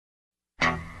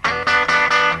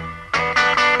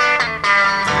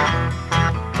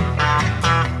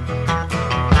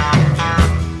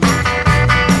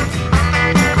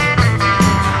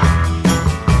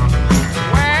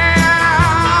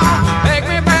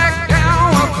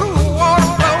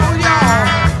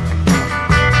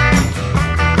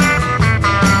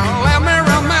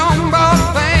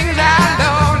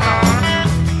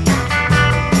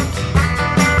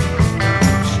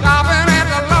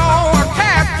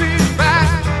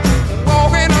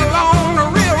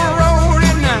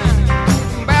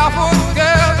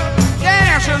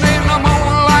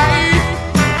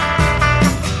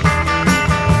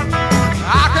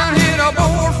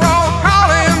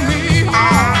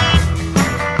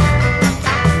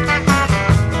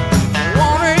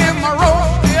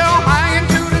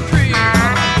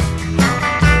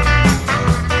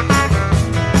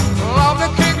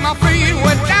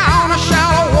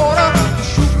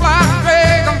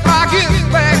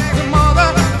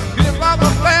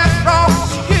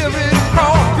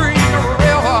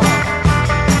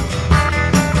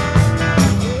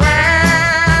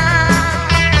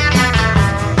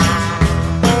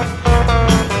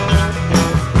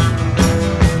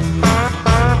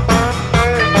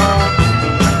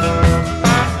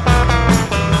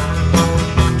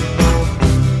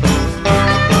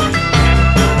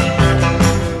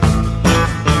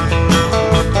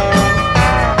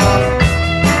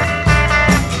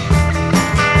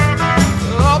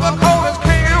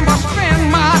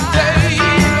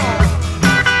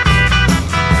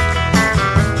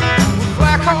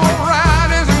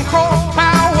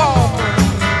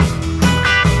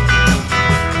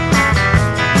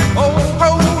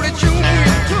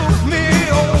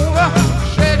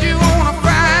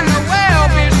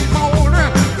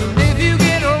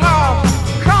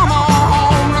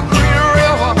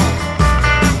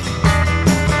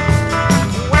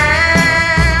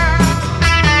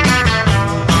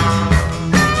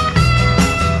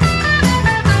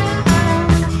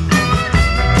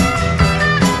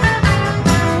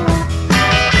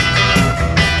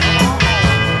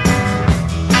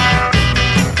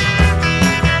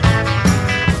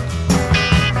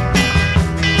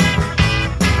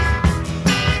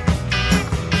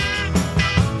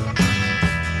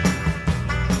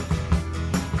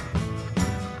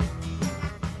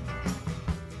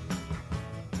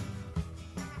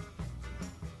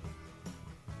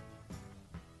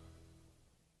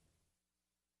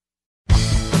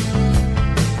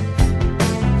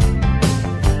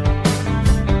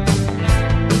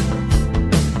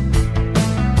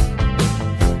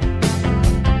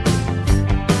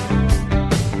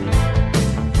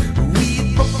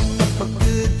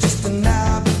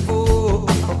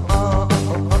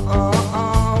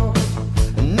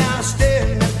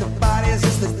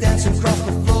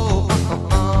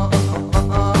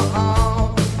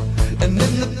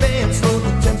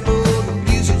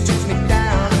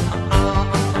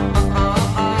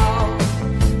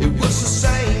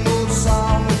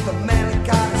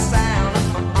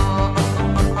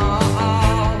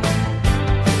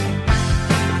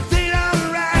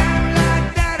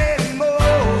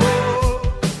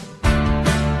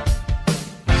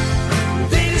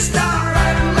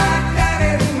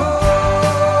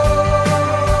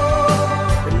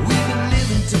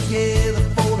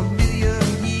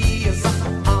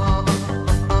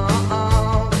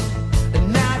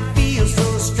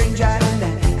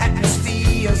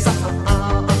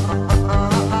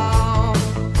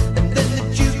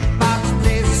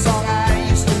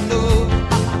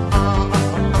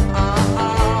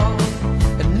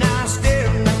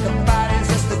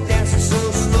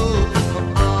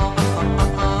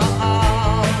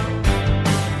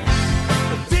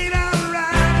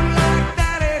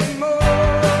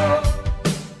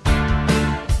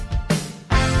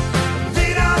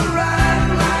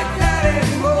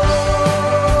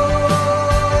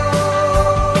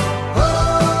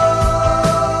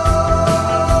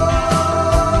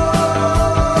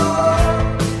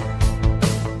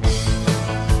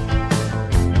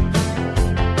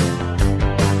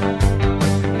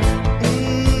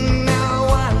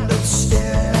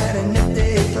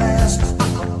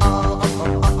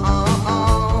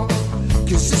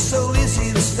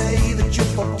easy to say that you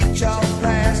forget your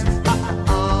past.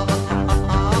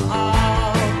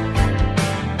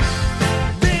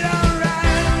 They don't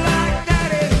ride like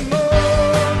that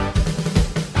anymore.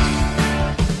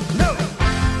 No,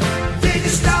 they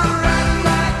just don't ride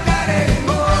like that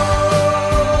anymore.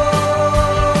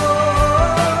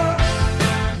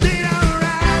 They don't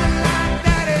ride like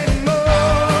that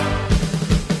anymore.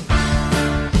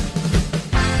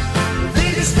 They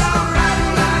just don't ride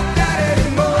like that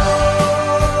anymore.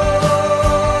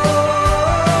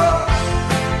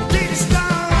 They just don't.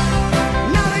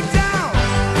 No, they don't.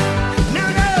 No,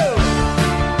 no.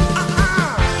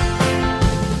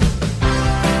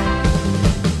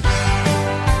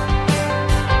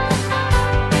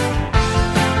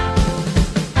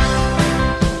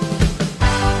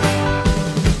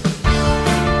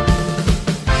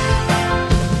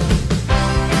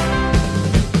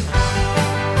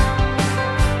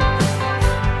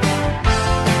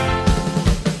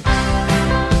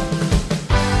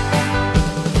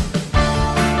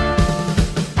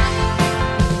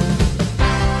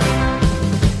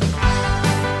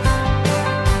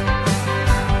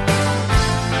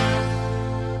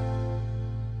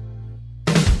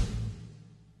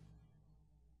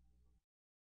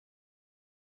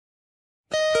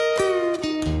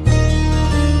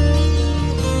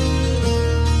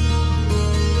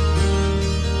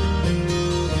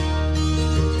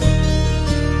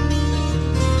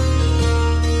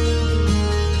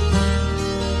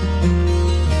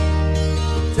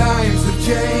 Times have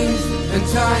changed and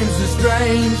times are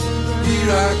strange. Here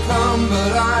I come,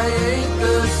 but I ain't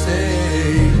the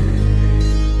same.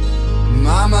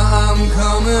 Mama, I'm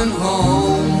coming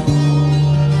home.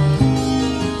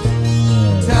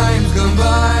 Time's gone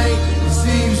by, it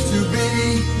seems to be.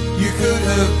 You could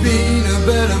have been a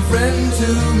better friend to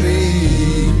me.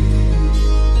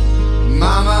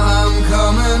 Mama, I'm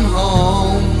coming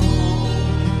home.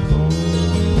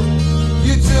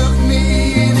 You took me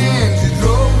in and you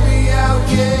drove me out,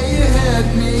 yeah, you had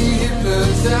me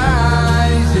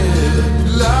hypnotized,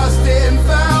 yeah. Lost and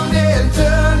found and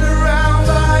turned around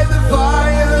by the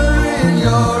fire in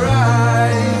your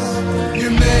eyes. You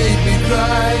made me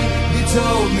cry, you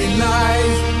told me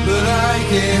lies, but I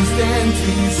can't stand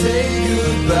to say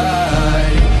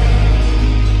goodbye.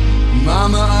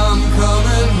 Mama, I'm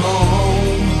coming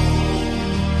home.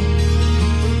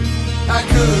 I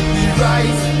could be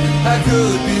right, I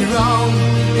could be wrong.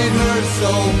 It hurts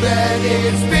so bad,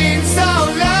 it's been so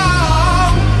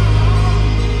long.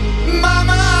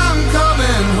 Mama, I'm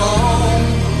coming home.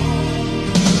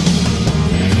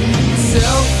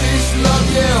 Selfish love,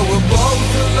 yeah, we're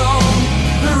both alone.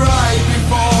 Right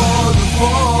before the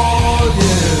fall,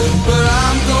 yeah. But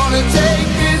I'm gonna take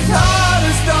this heart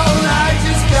of stone. I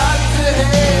just got to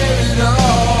have it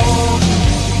all.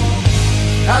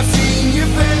 I've seen your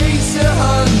face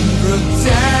 100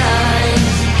 times.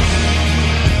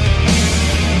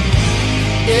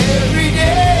 Every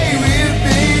day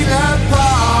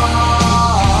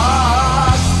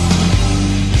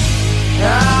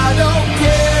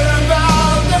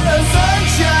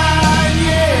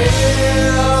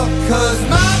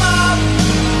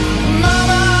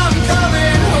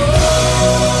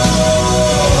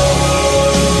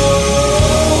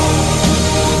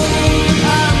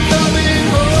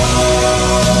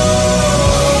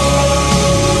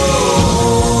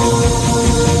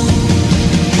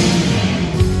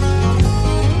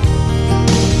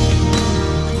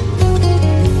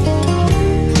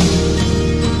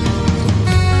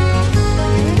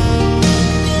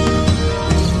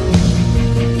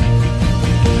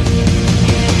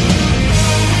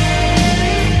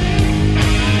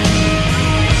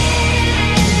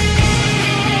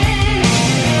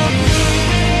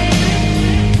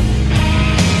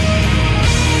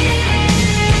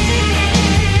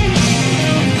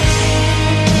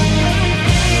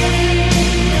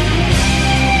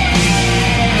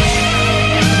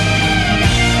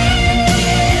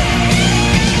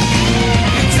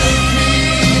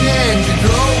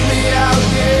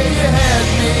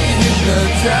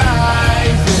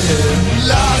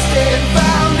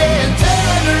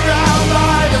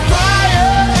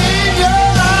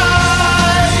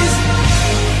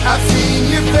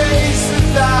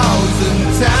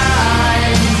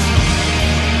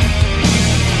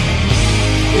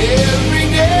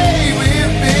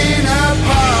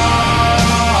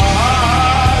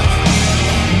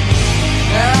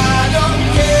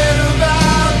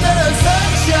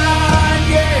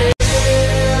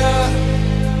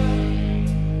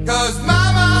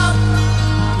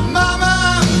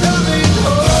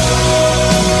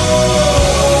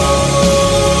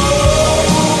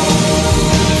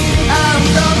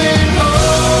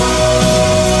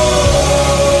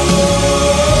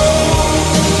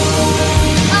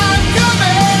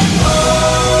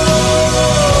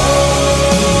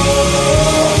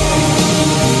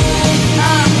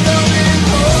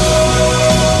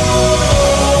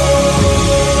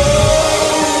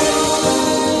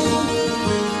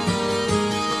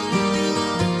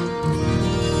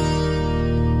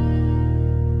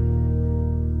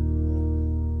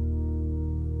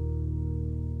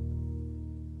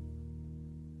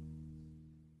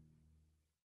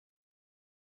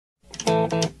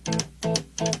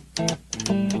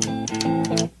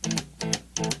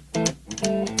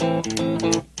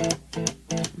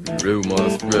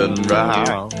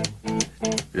round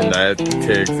United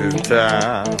Texas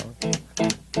town.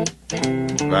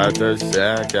 About to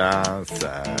shack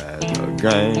outside the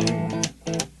game.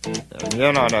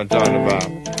 You know what I'm talking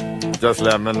about. Just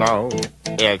let me know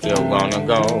if you wanna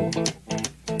go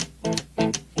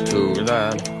to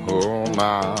that home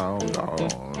out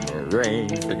on the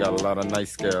range. They got a lot of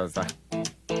nice girls.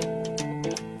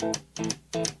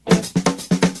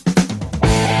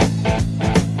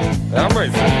 I'm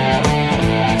racing.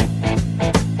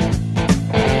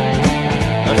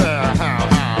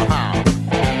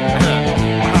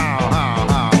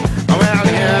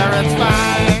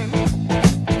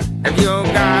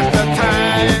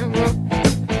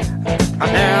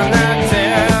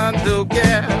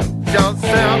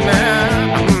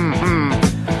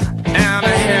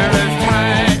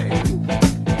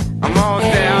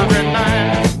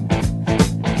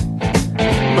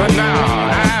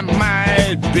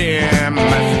 Been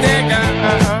mistaken.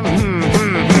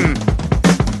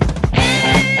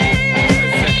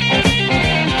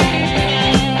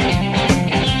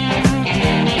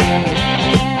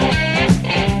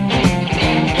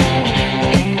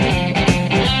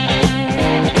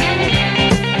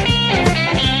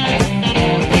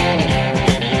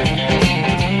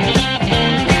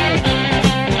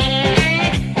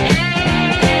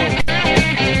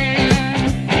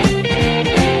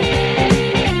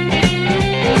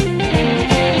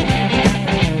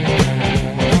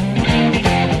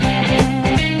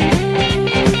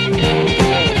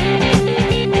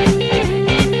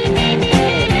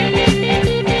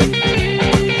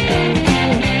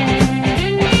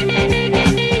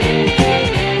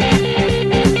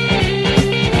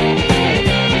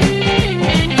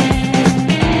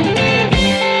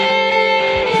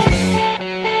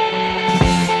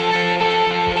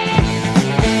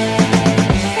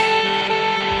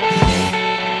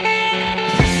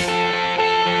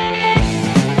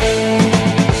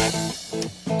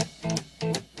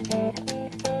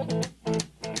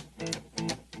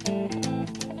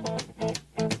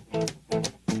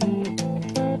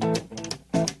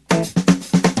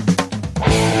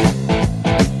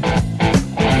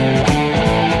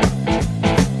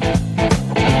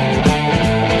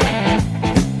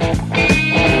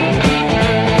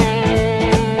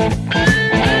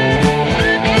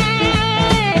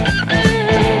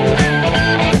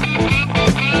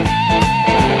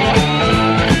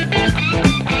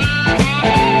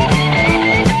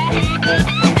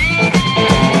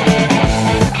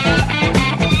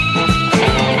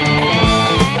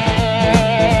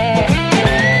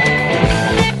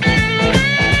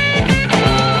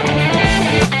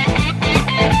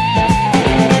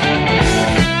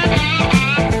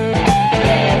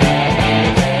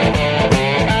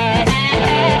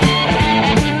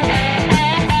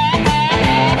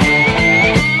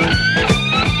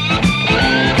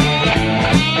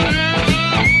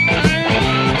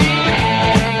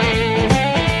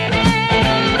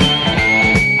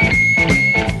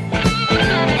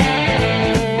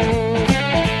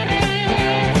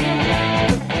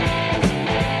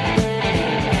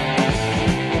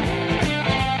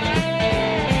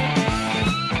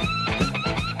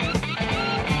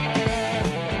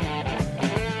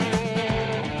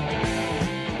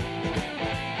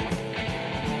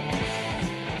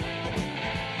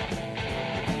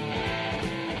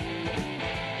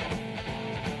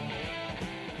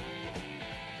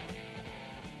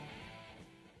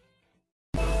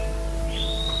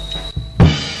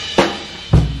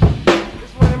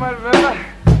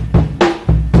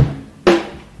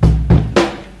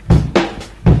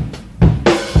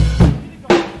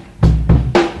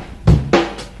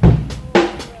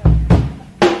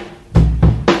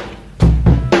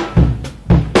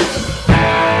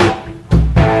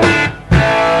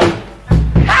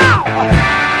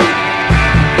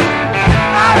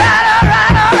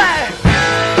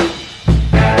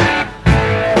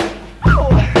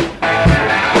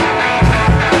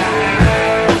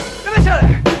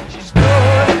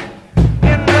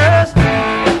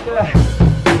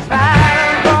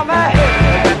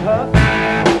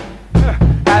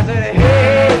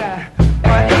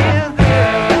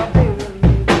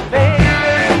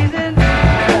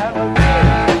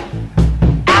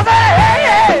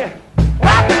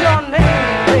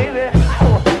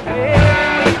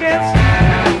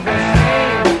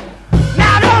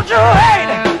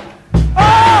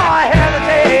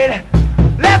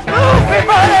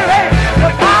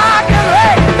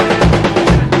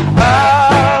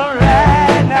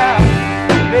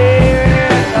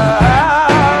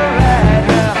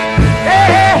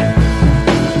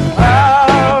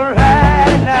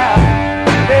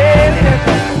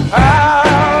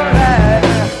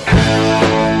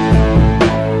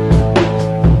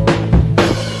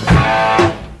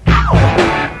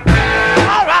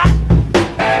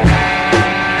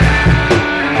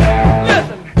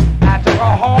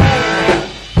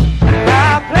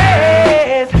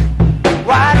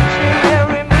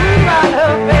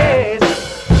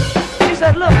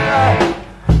 said, look,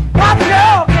 what's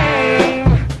your game?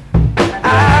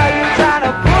 Are you trying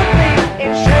to put me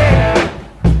in shame?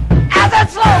 I said,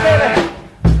 slow, baby,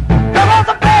 there was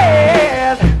a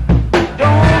bed.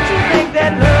 Don't you think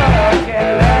that love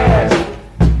can last?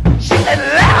 She said,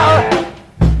 loud,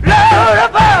 loud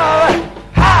above.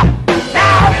 Ha!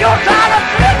 Now you're trying to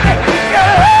slip me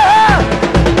your love.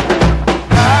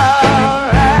 All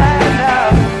right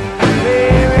now,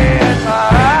 baby, it's all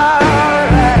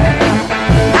right.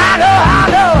 I know.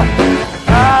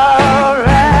 All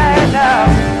right now,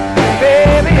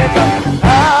 baby, it's all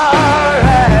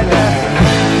right now.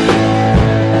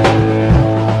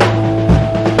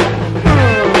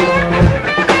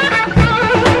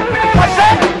 What's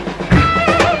that?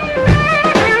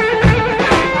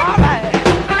 All right.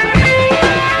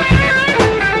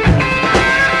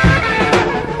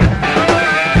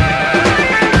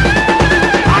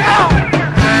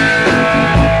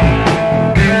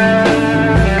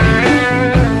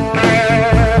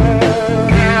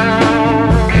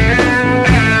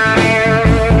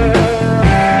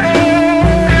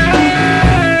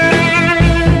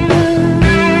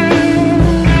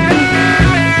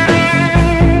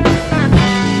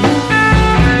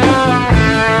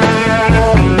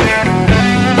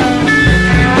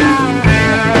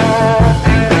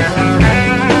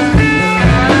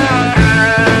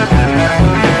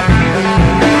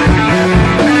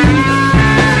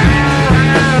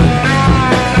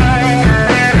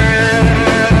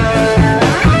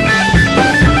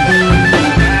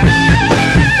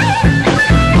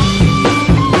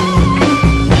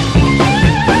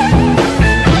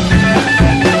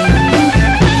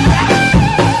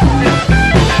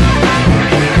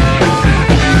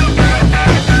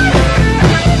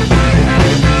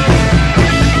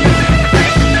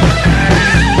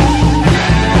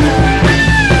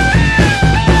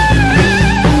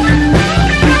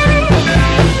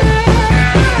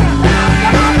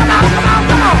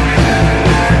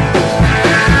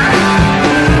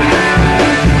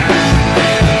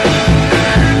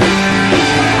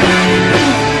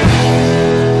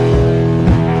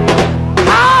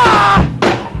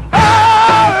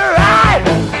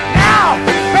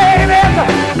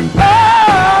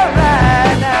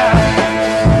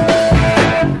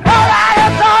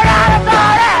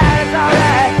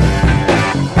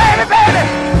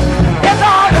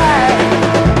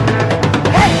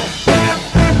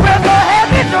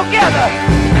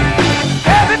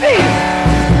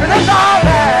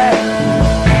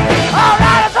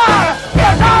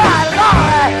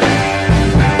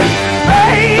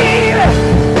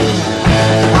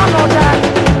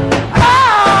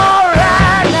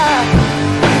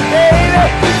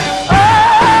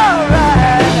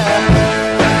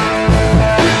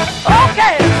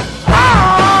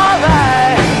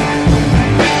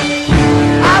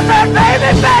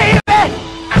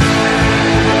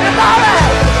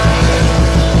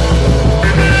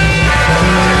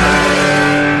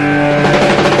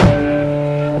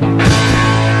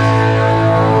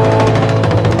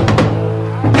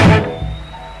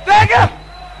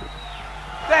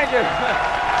 Thank you.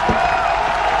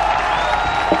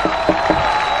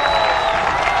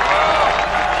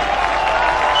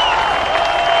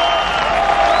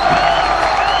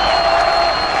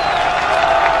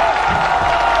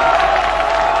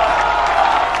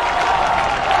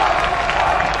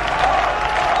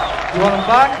 You want them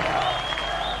back?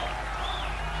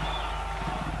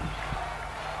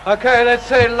 Okay, let's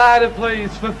say it louder,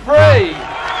 please, for free.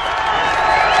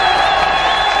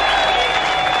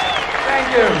 Thank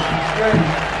you. Great.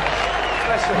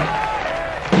 Bless you.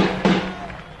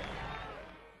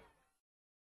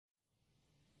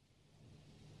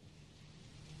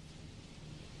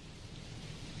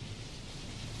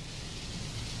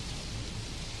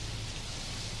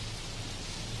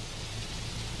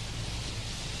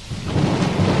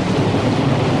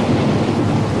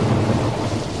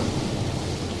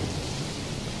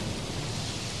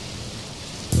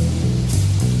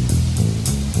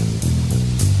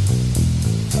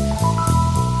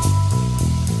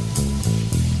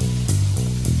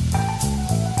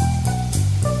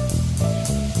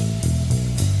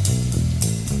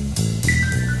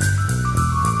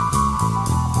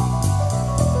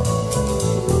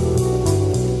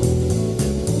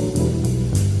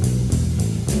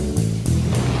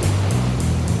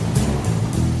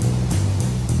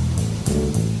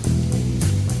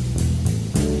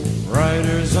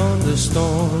 Riders on the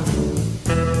storm,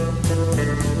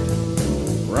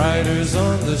 riders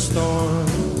on the storm.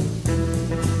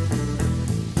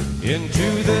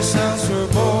 Into this house we're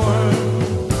born,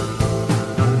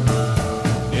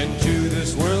 into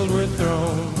this world we're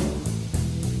thrown.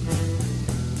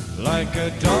 like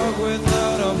a dog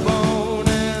without a bone,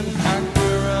 and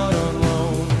actor out on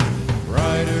loan,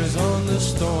 riders on the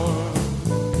storm.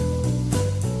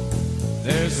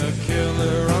 There's a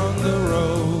killer on the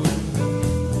road,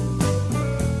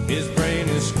 his brain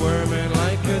is squirming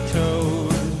like a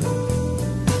toad.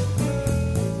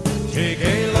 Take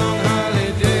a long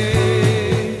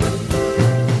holiday,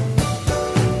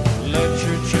 let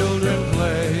your children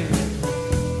play.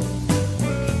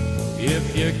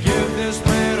 If you give this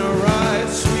man a ride,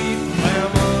 sweet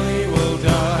family will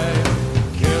die.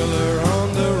 Killer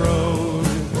on the road,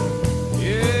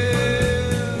 yeah.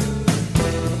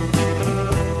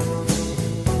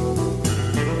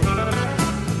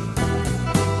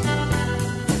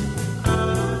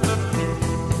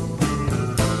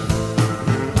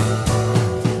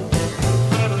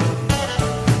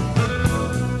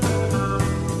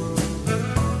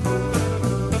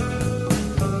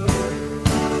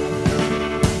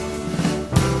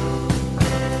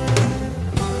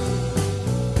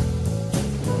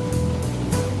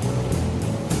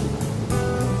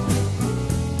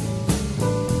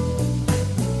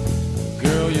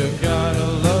 Girl, you gotta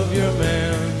love your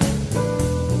man.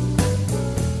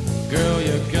 Girl,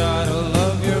 you gotta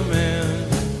love your man.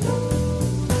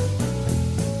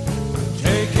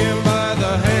 Take him by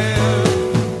the hand,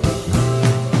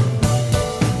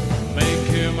 make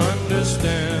him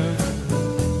understand.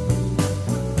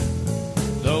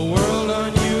 The world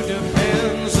on you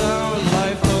depends, our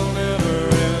life will never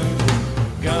end.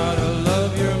 Gotta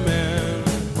love your man,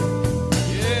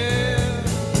 yeah.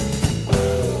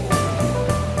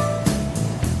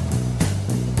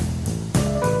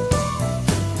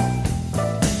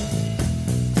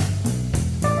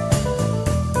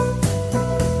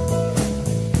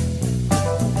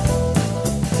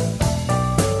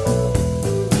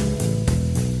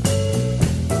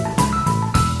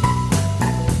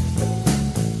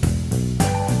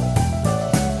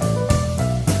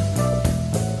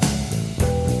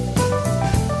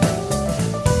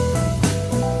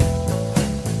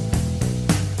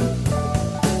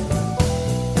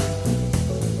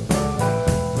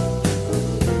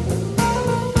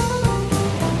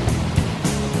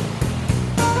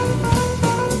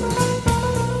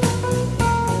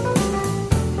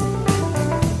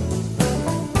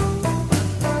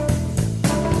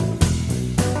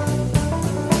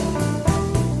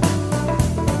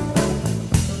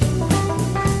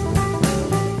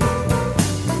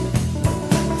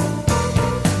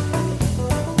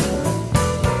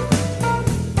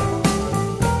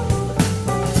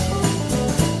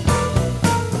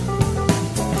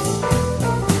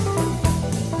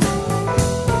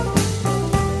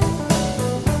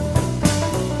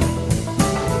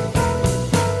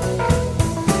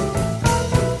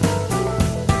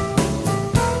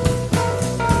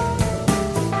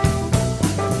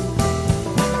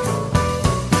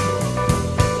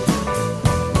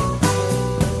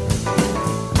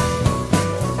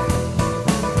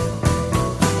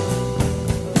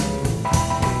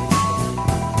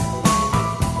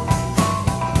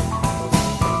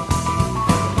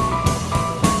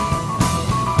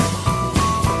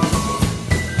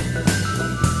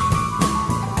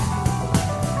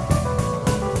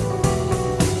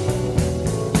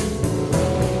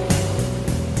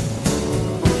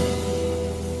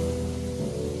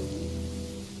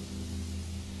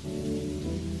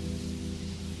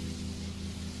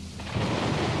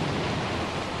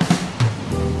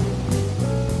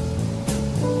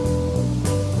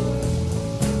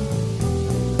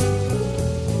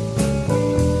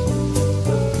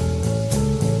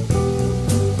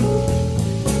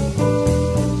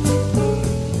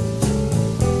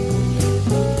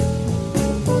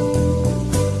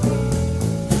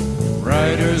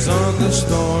 Riders on the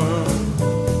storm,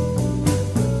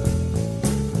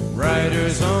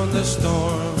 riders on the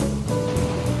storm.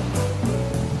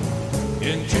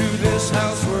 Into this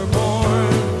house we're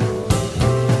born,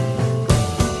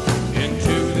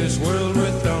 into this world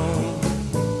we're thrown,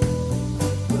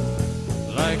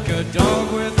 like a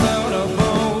dog without a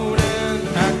bone, and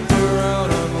actor out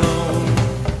on loan,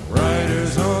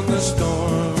 riders on the storm.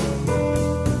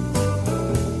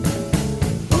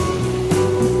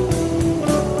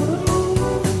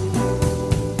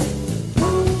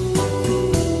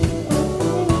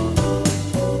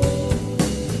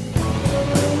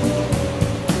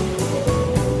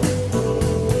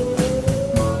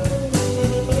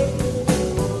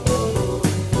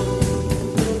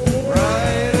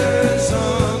 Riders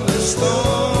on the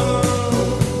storm.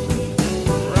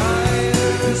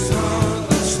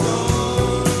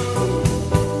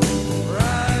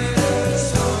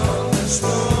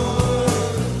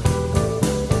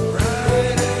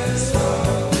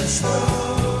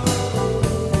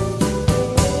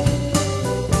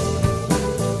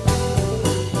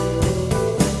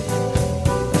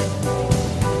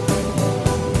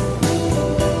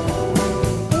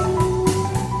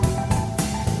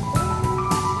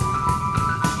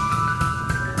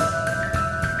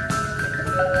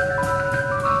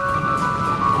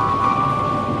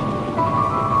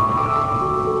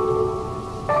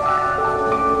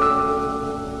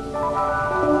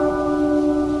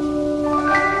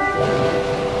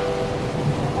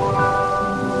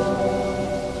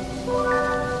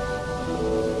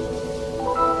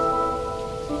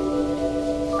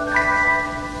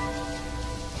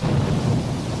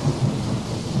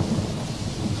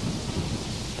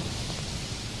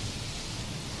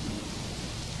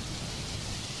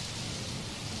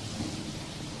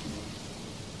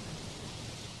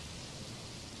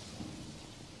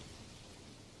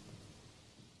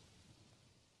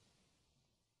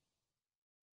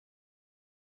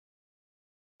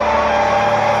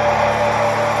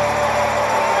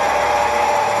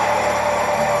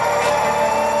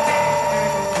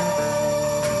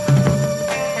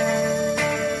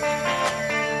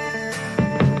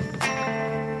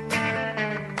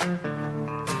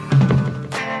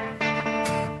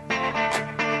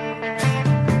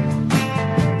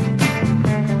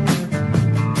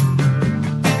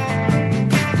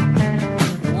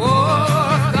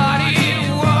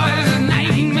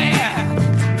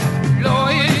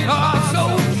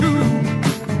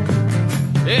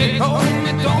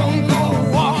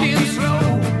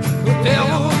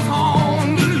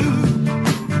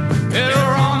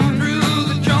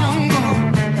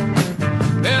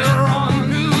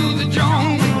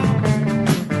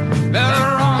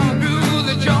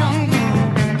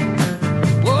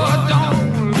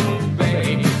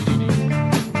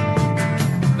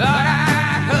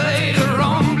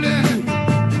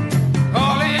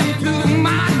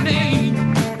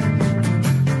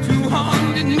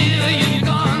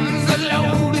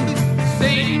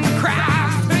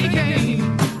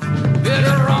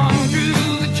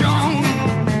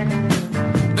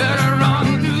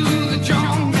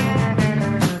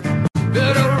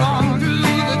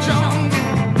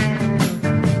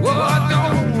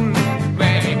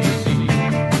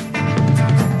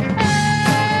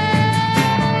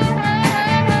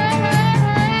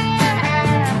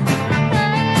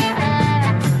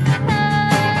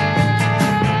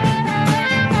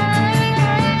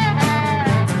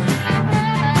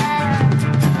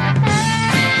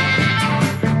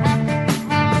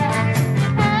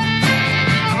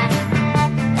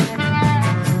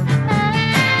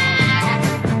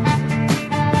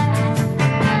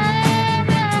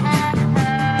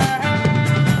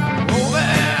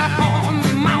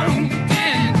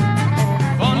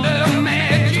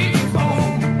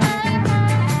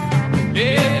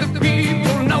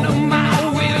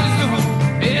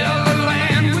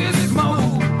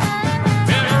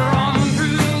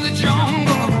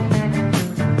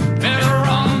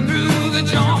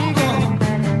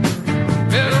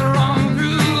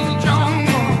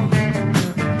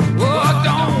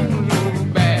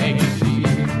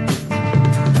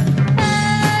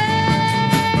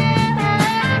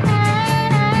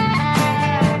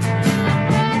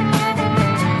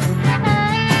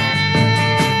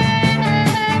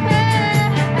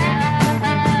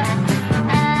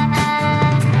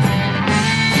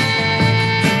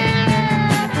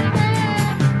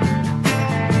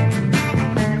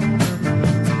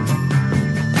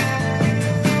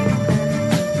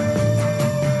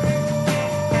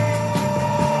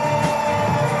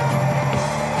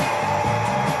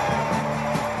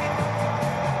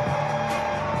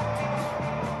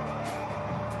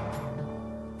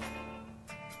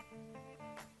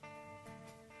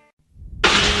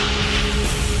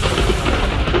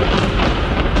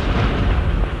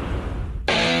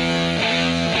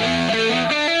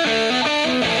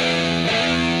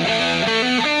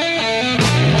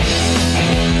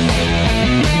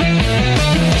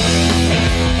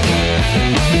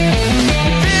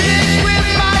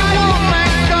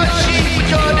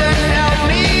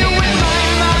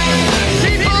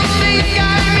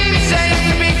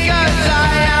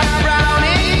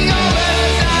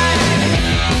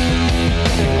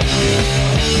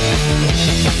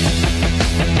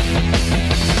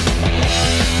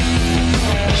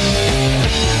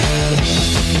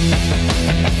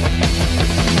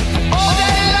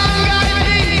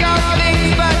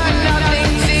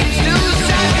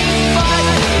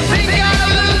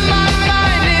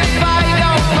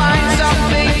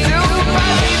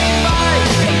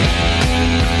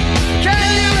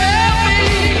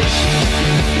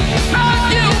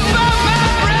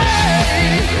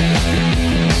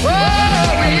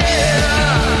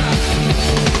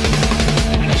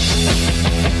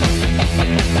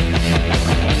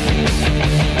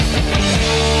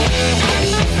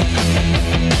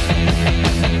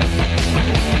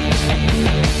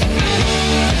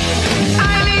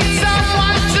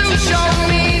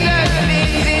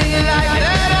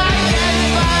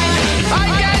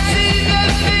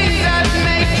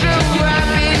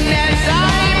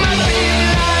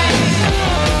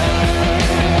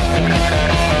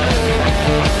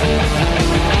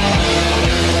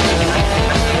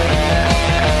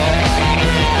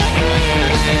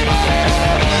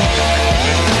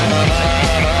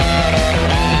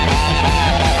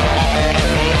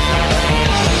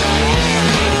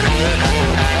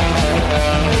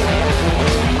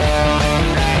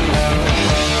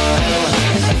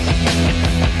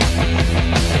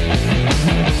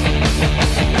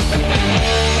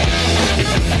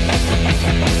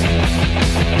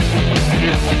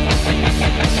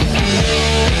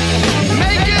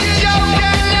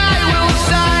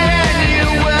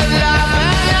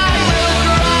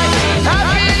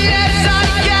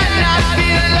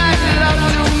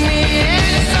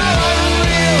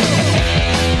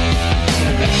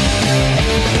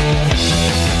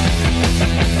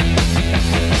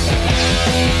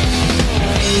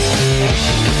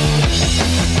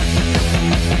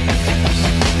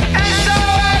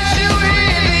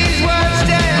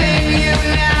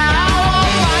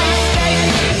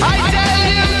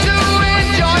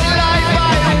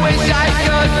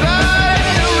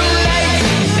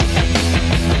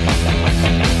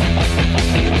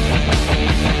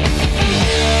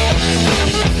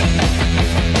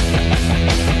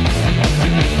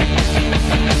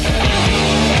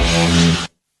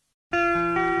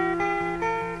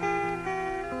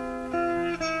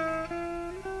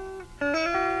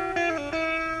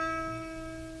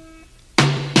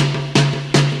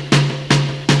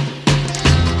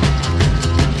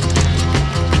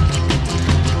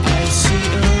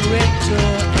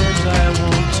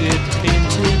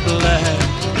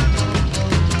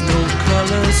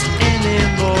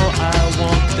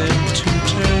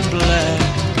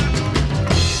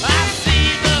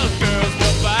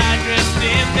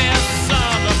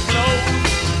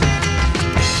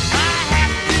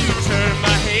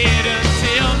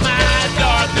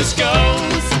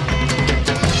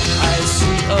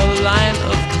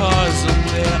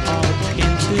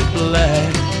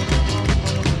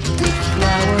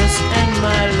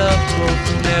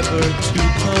 never to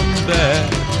come back.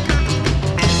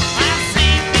 I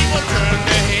see people turn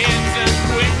their heads and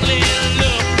quickly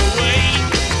look away.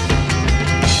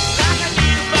 Like a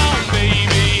newborn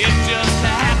baby, it just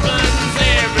happens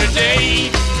every day.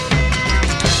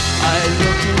 I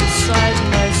look inside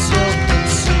myself and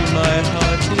see my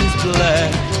heart is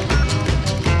black.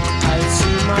 I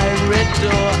see my red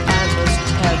door, I must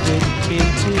have it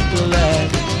painted black.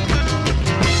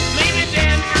 Maybe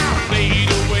then I'll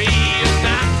fade away and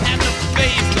not have to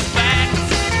face the facts.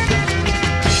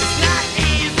 It's not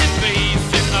easy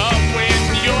facing up when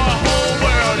your whole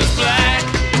world is black.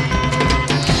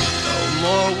 No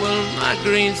more will my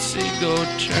green seagull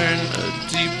turn a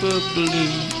deeper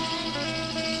blue.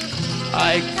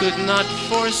 I could not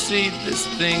foresee this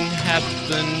thing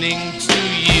happening to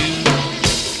you.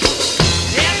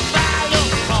 If I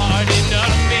look hard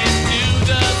enough into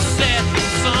the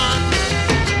setting sun,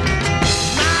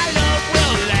 my love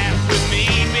will laugh with me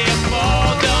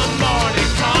before the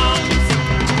morning comes.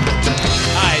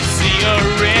 I see a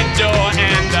red door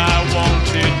and I want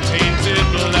it painted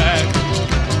black.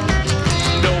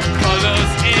 No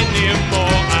colors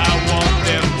anymore, I want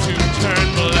them to turn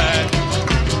black.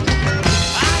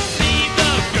 I see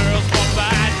the girls walk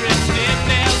by dressed in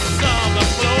their summer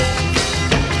clothes.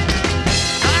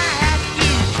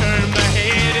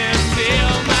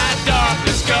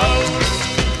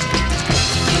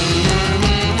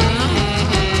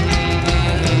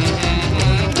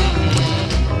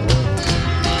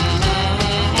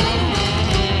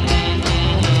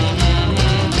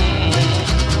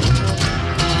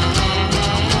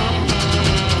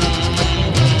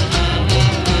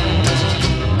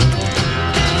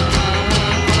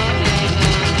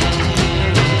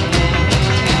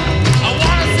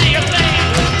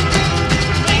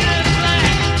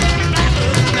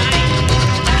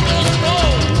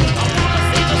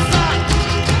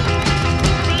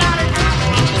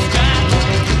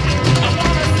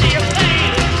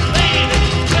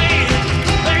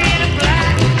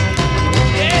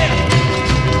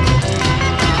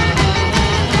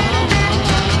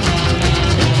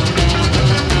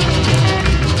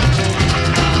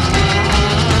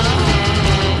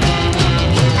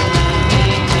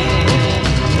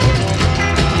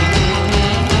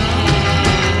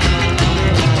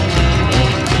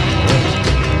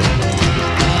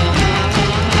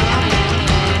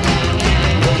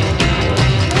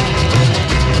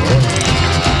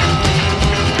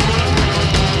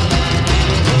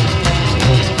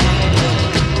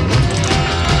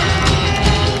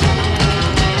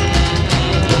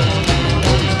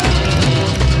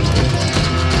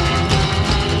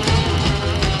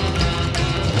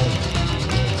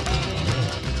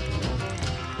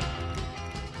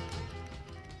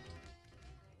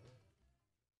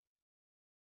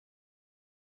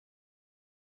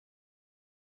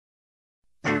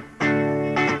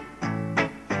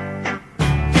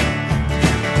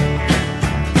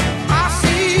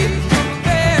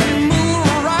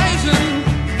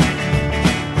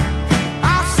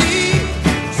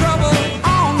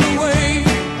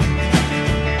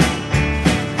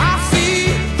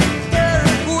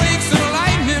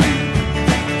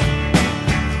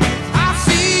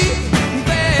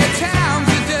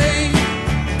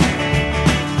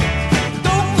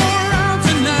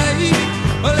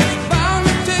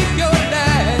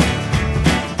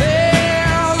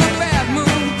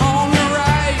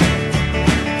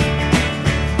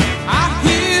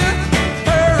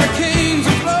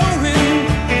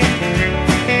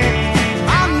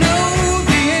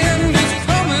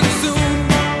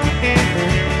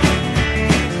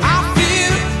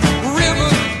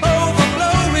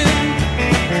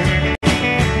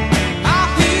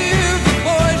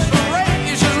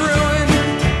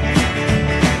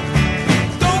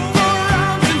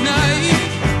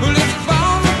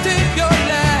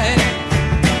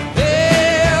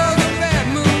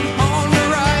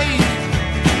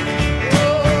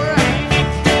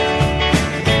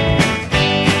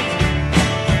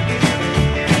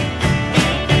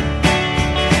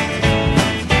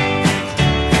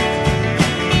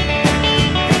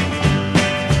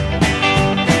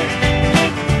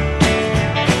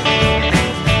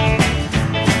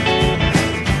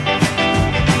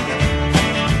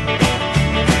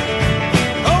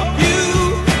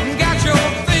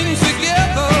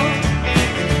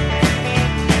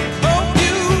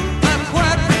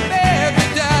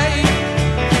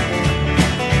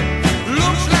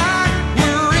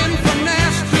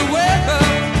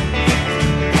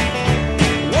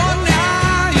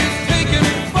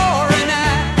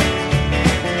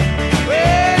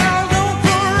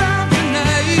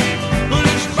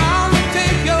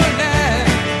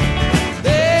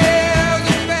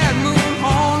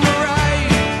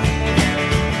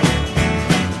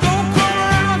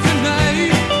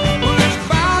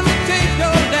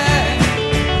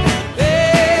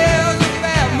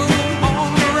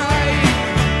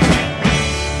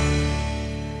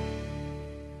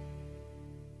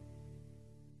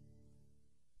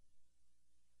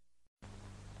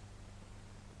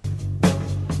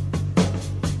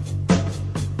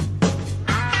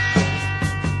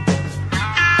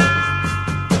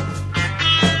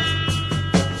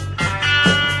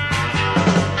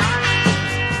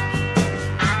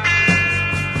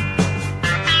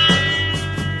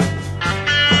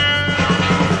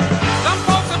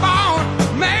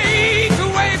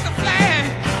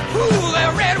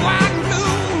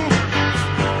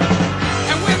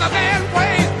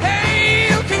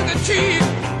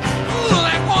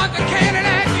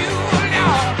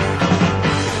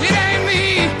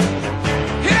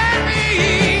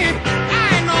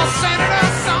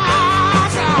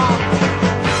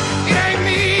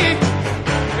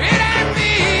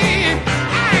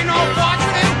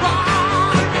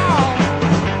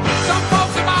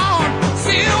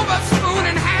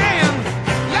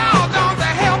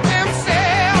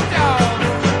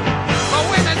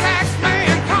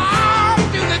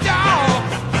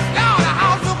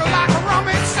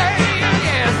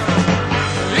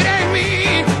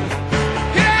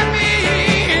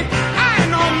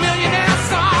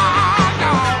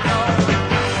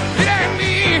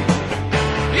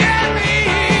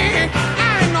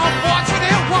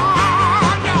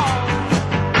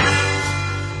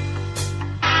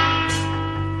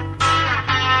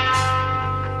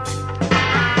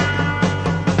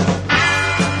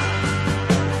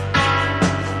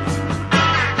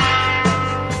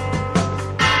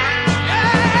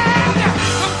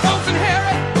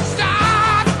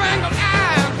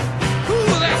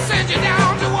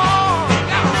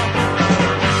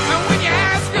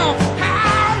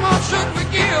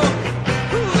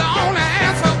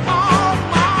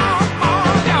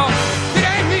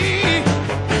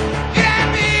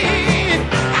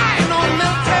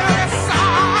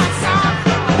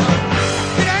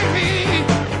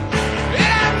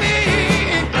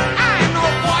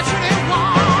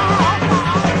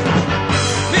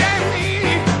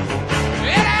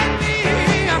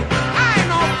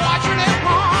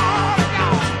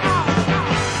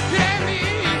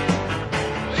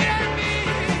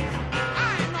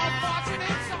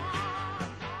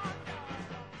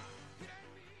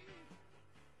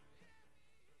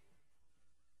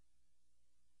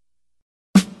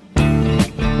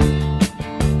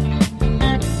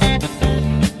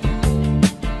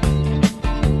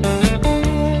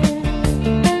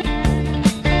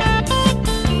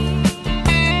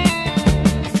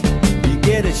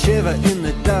 get a shiver in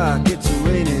the dark. It's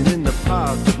raining in the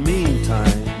park, but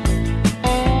meantime,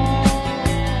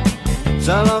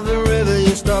 sound of the river,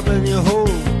 you stop and you hold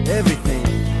everything.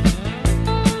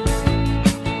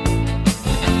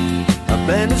 A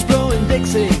band is blowing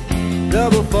Dixie,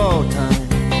 double fall time.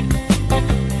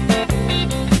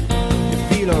 You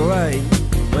feel alright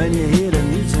when you hear the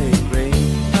music ring.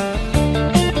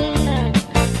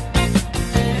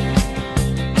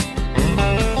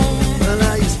 Well,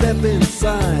 now you step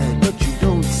inside, but you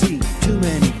don't see too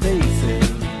many faces.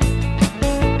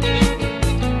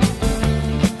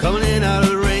 Coming in out of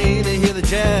the rain to hear the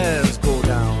jazz go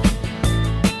down.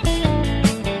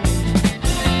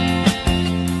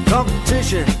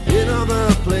 Competition in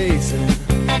other places,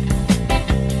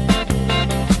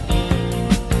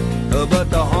 but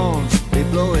the horns, they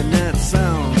blowing that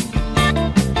sound.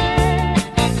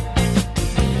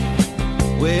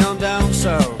 Way on down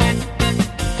south,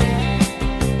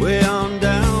 way on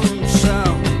down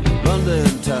south,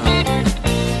 London town.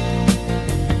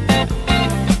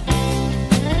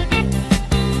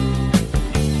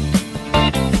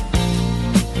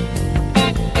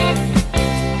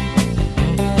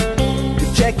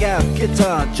 Check out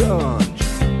Guitar George,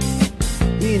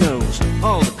 he knows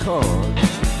all the chords.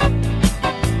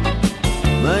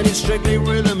 But it's strictly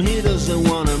rhythm, he doesn't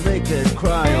want to make it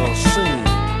cry or sing.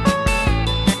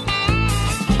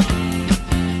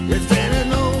 If then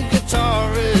an old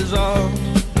guitar is all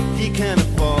he can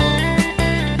afford,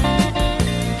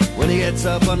 when he gets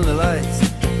up under the lights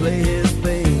to play his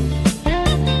thing.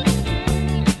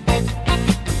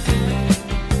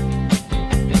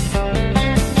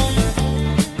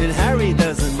 And Harry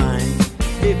doesn't mind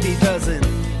if he doesn't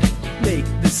make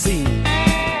the scene.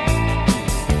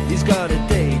 He's got a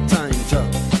daytime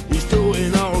job, he's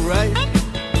doing alright.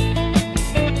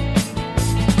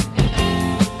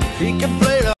 He can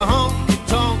play the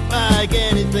honky-tonk like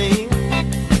anything,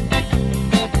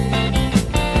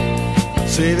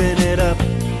 saving it up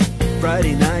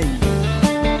Friday night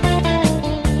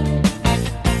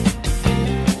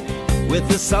with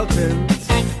the Sultans,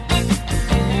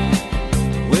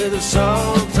 with the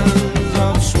Sultans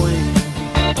of Swing.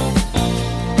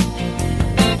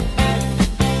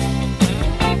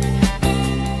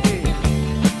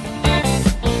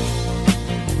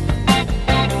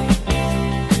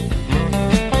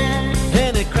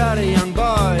 Young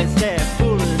boys, they're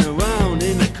fooling around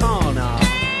in the corner,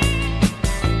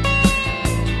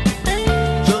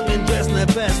 drunk and dressed in their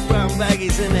best brown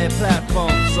baggies in their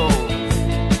platform soles.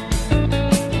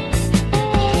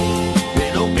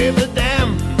 They don't give a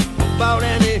damn about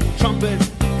any trumpet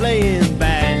playing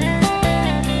band.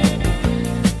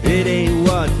 It ain't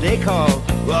what they call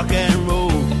rock and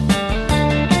roll.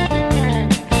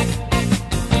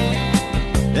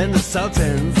 And the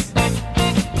Sultans,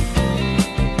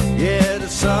 yeah, the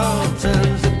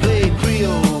Sultans, they play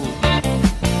Creole.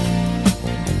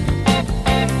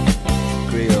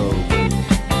 Creole.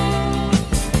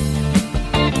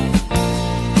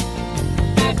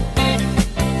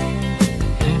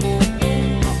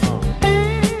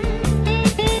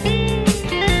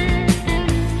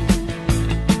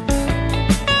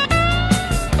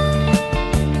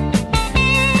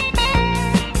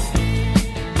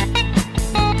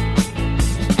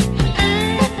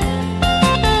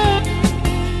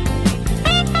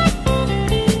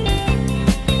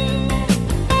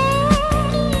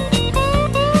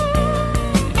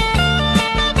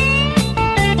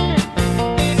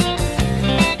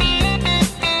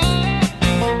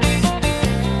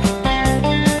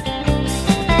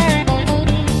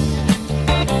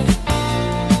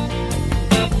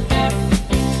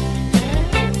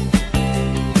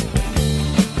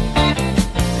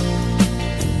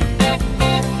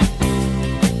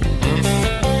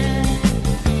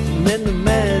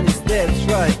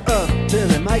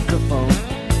 Microphone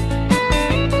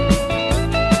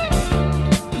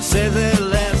says it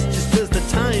lasts just as the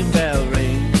time bell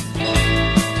rings.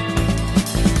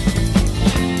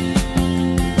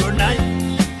 Good night,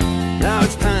 now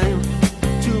it's time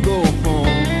to go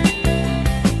home.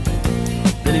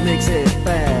 Then he makes it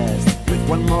fast with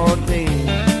one more thing.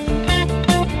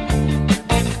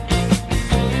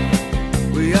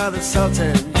 We are the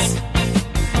Sultans,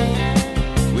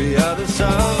 we are the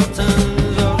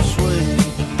Sultans of Swing.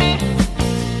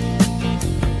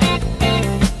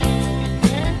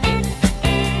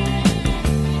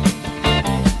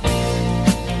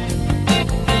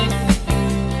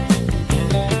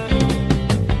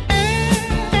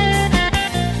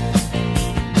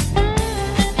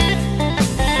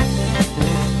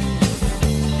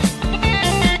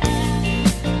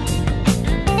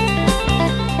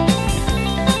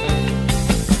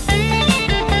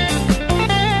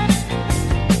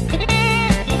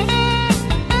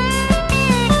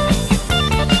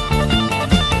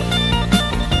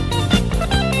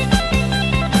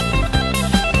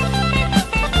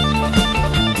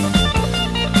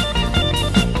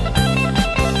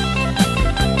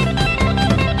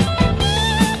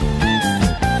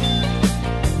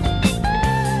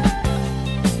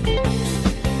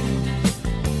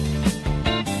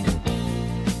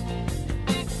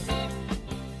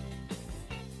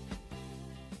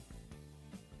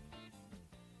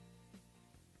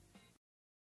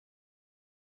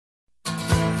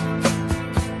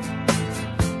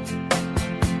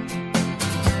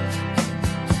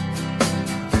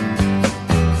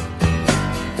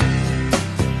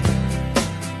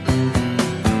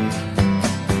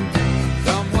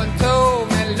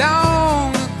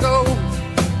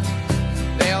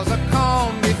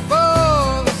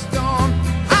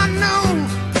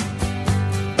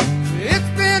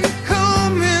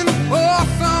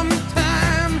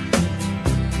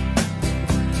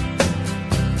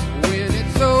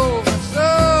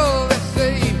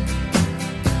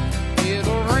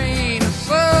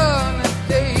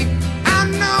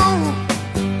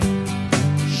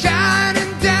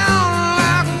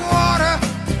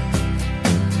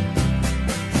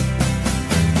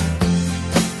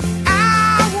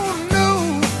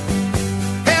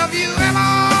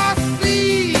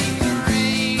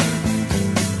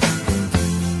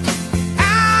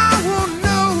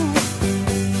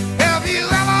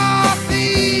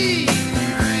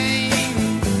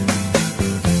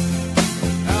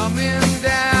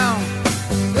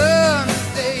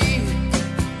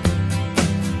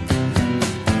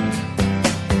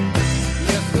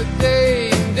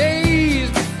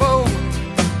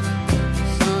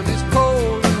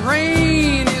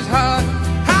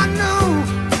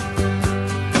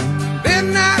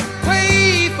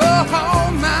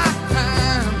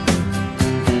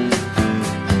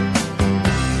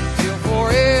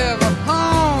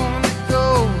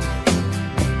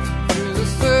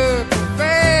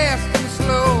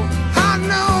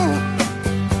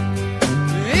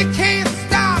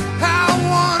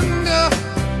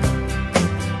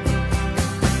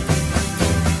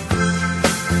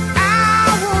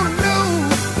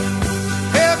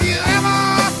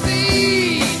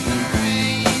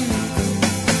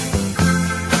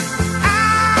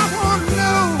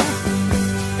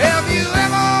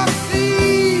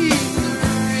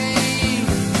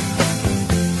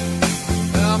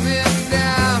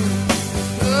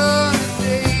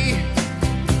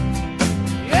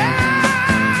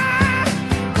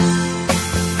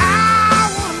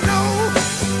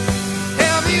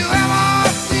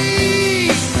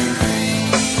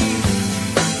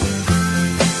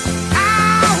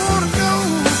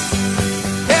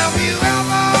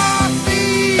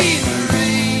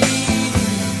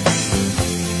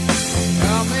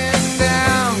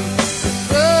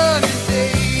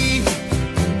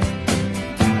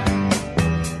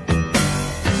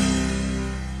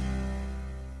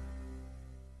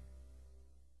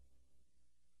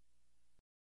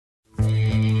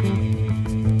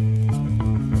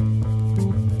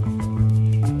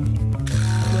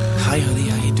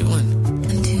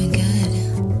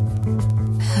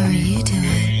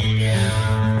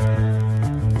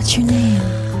 What's your name?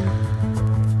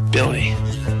 Billy.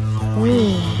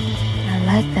 Ooh, I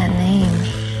like that name.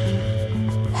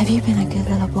 Have you been a good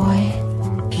little boy?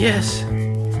 Yes.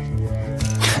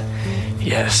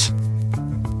 Yes.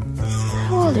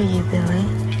 How old are you, Billy?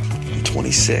 I'm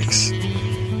 26.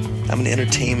 I'm an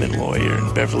entertainment lawyer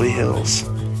in Beverly Hills.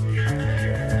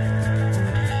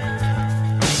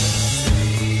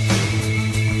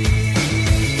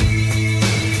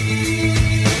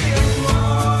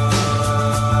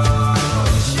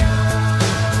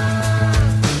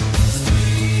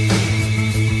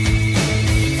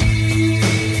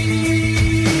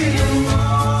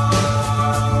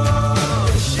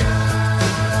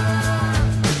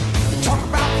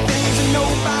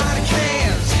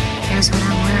 Here's what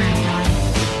I'm wearing, Billy.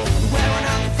 Wearing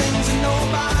out things that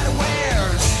nobody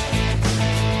wears.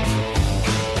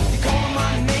 You call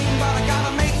my name, but I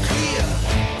gotta make clear.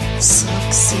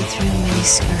 Silk see-through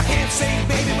miniskirt. Can't say,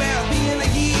 baby, where I'll be in a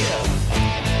year.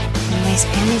 And lace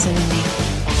panties underneath.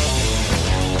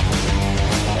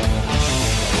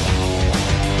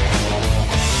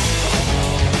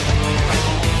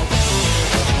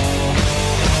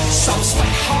 Some sweat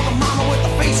hog mama with a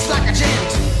face like a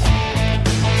gent.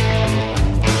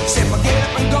 Said, but get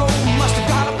up and go, must have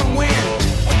got up and went.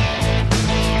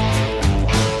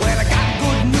 Well, I got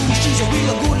good news, she's a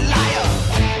real good liar.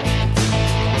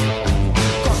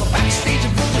 Cause the backstage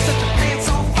of Brooklyn set your pants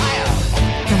on fire.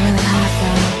 You're really hot,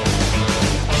 Billy.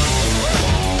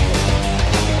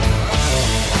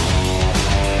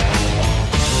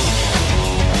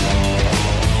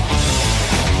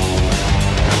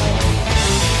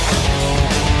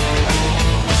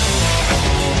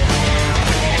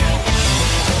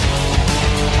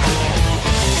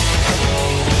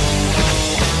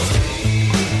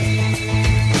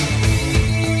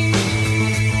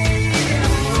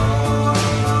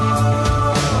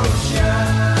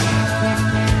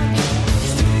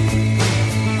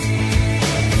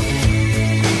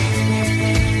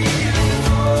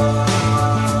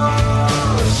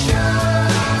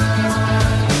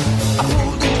 I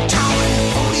pulled into town in a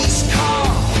police car.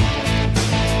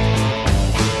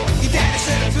 Your daddy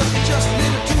said it took you just a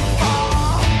little too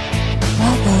far.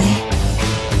 Well, Billy,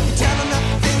 You tell him that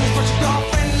things but your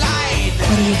girlfriend lied.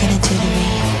 what are you gonna do to me?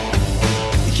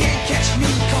 You can't catch me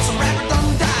cause a rabbit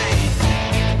done died.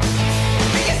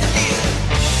 Yes, it did.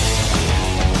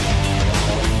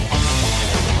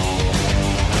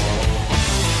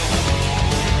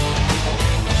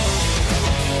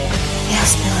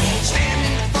 Yes, Billy.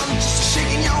 Standing in front just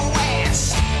shaking your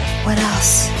ass. What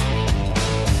else?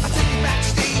 I take you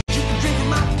backstage, you can drink in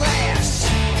my glass.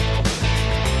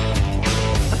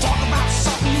 I talk about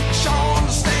something you can sure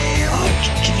understand.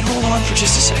 Can you hold on for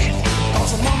just a second?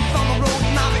 Cause a month on the road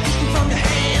and I'll be eating from your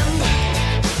hand.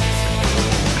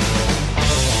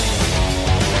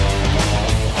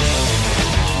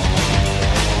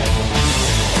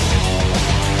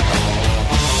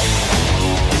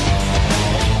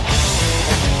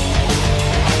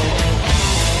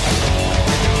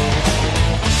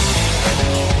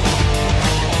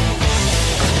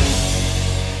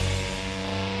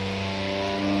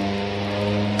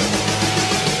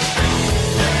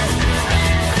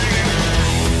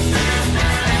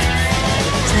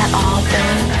 Is that all,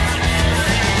 Billy?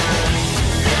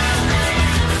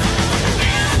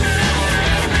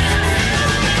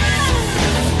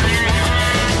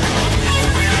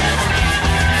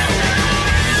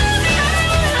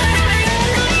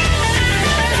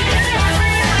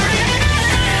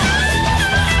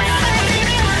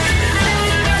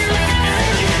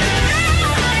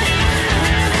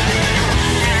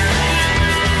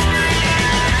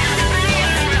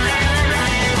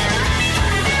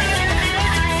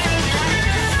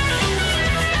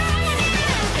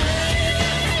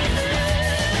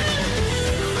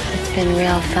 It's been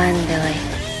real fun, Billy.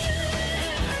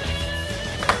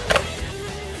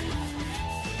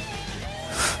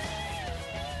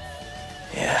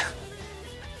 Yeah.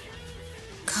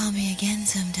 Call me again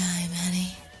sometime,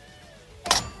 honey.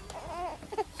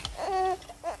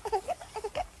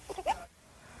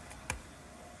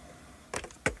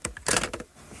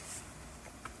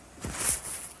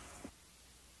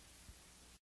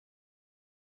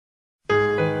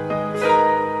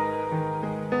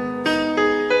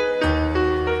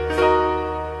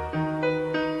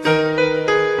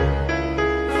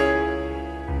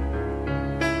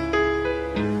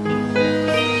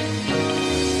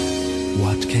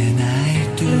 What can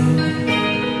I do?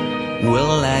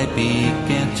 Will I be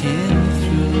getting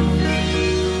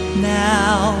through?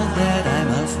 Now that I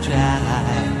must try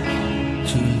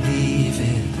to leave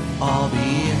it all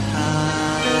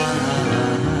behind.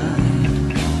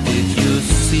 Did you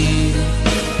see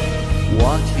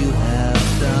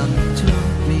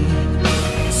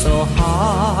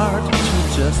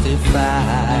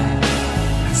justify.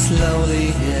 Slowly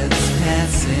it's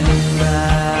passing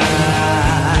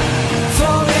by.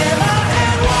 Forever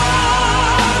and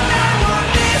one, I will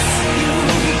miss you.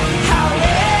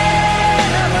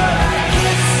 However I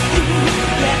kiss you,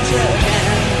 let your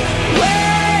hand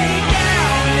way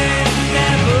down in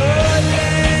Neverland.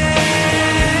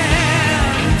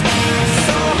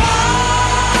 So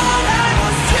hard I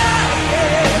was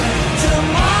trying.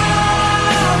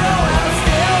 Tomorrow I'll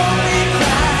still be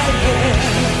crying.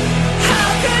 How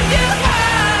could you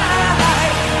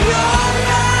hide your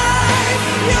life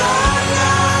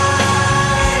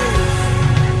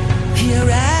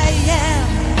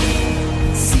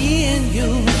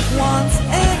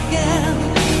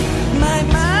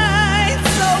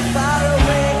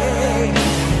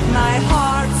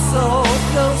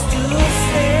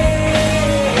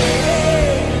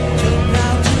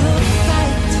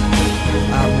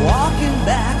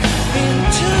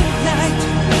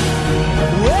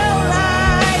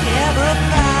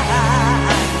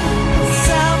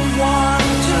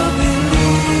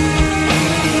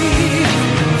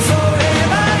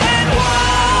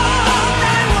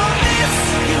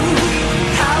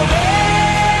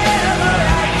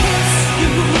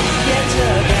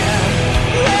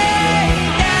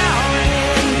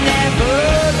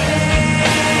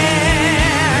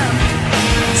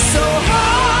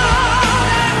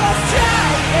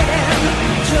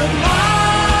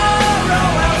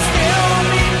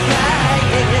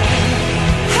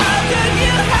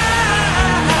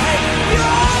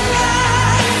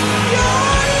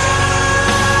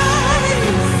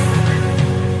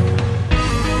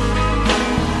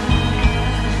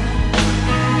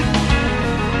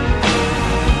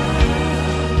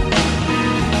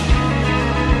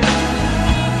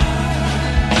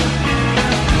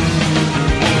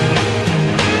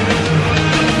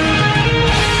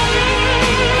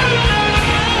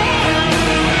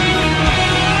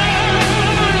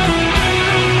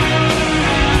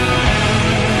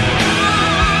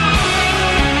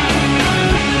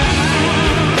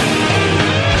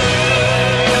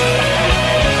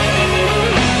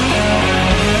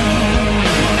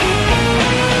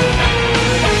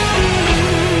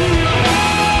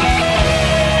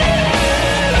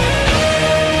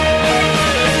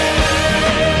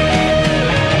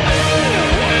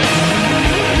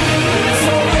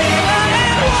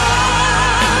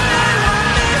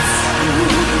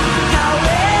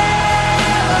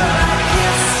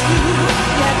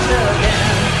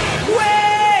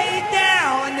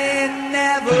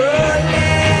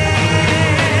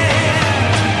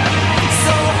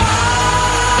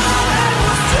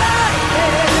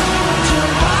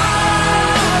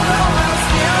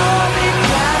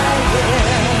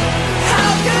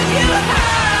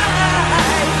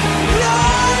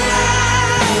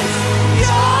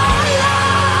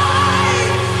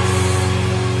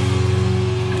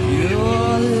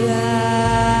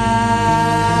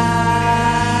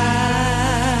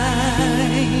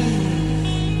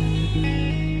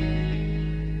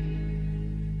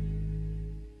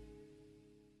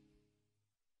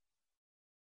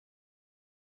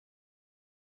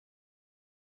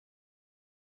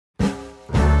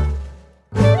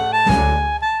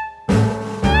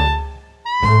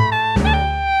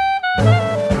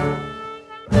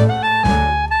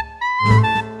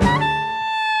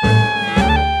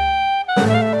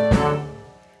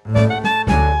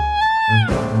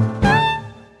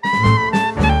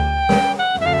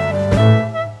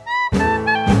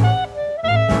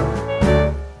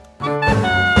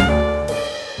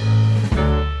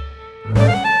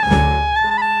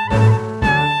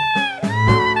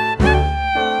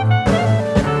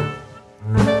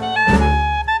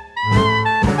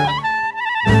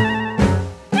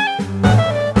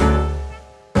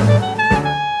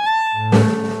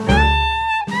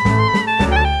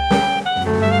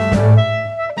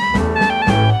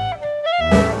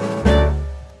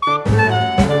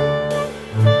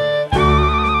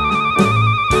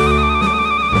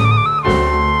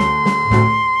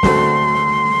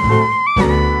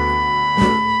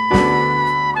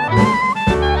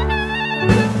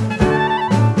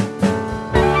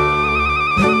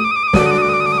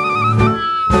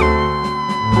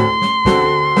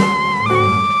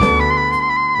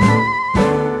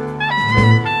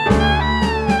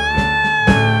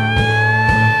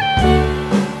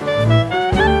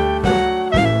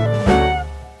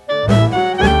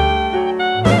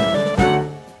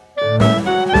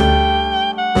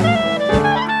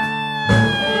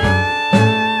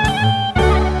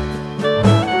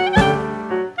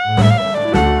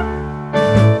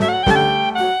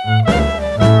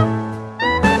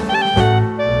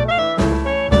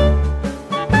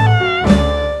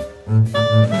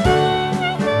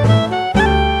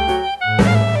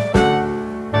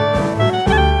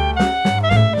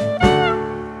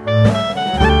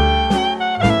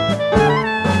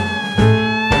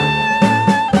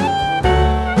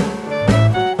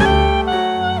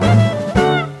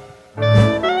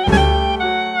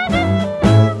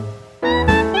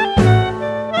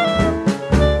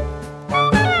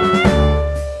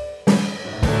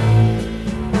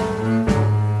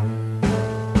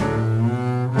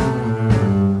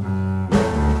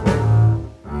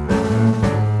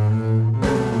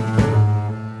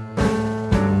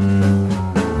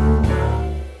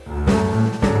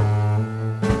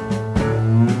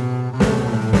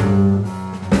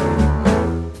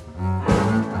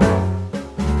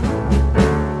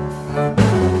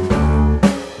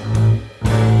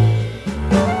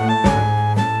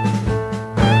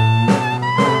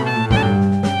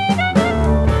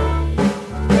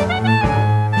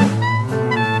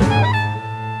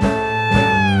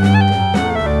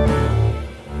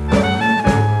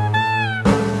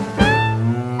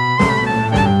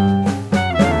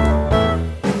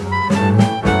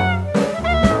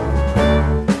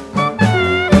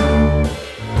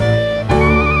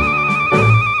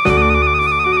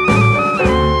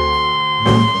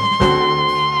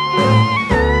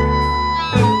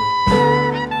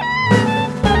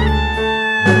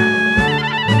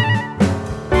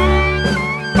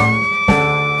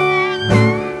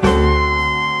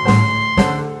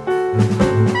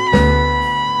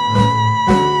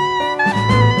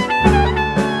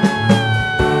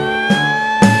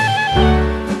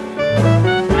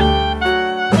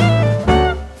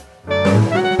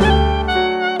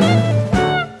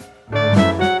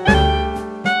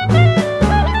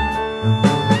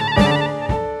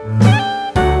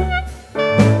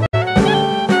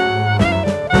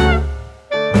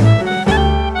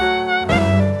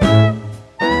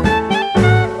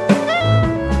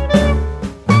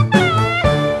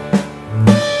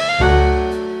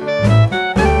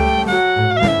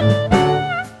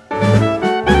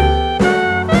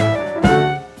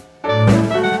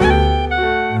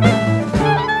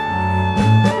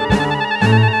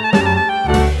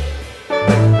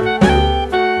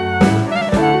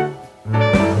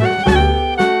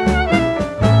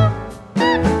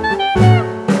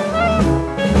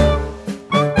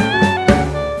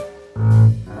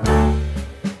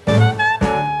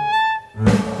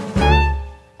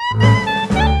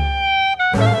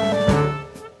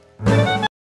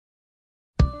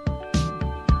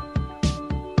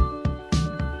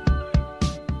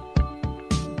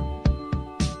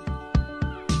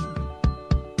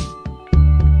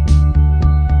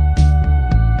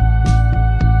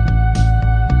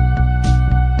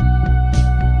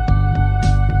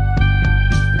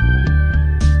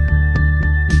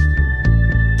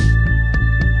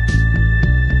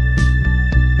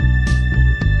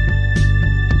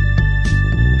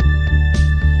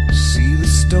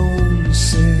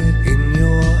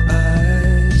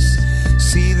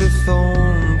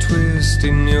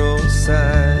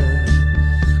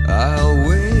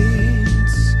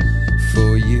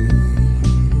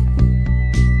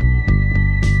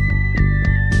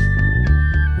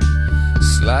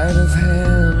sleight of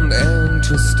hand and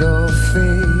twist of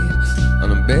fate.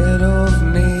 On a bed of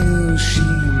nails she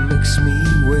makes me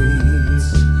wait,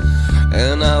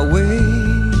 and I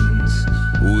wait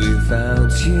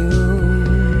without you,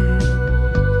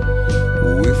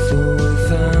 with or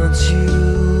without you,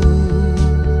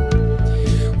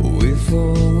 with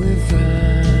or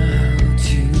without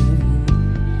you.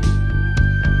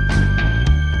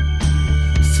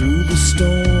 Through the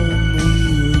storm we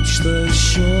reach the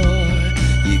shore.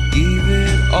 You gave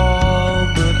it all,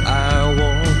 but I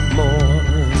want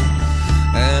more,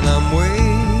 and I'm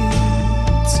waiting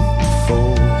for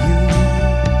you,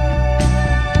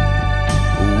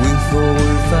 with or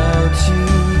without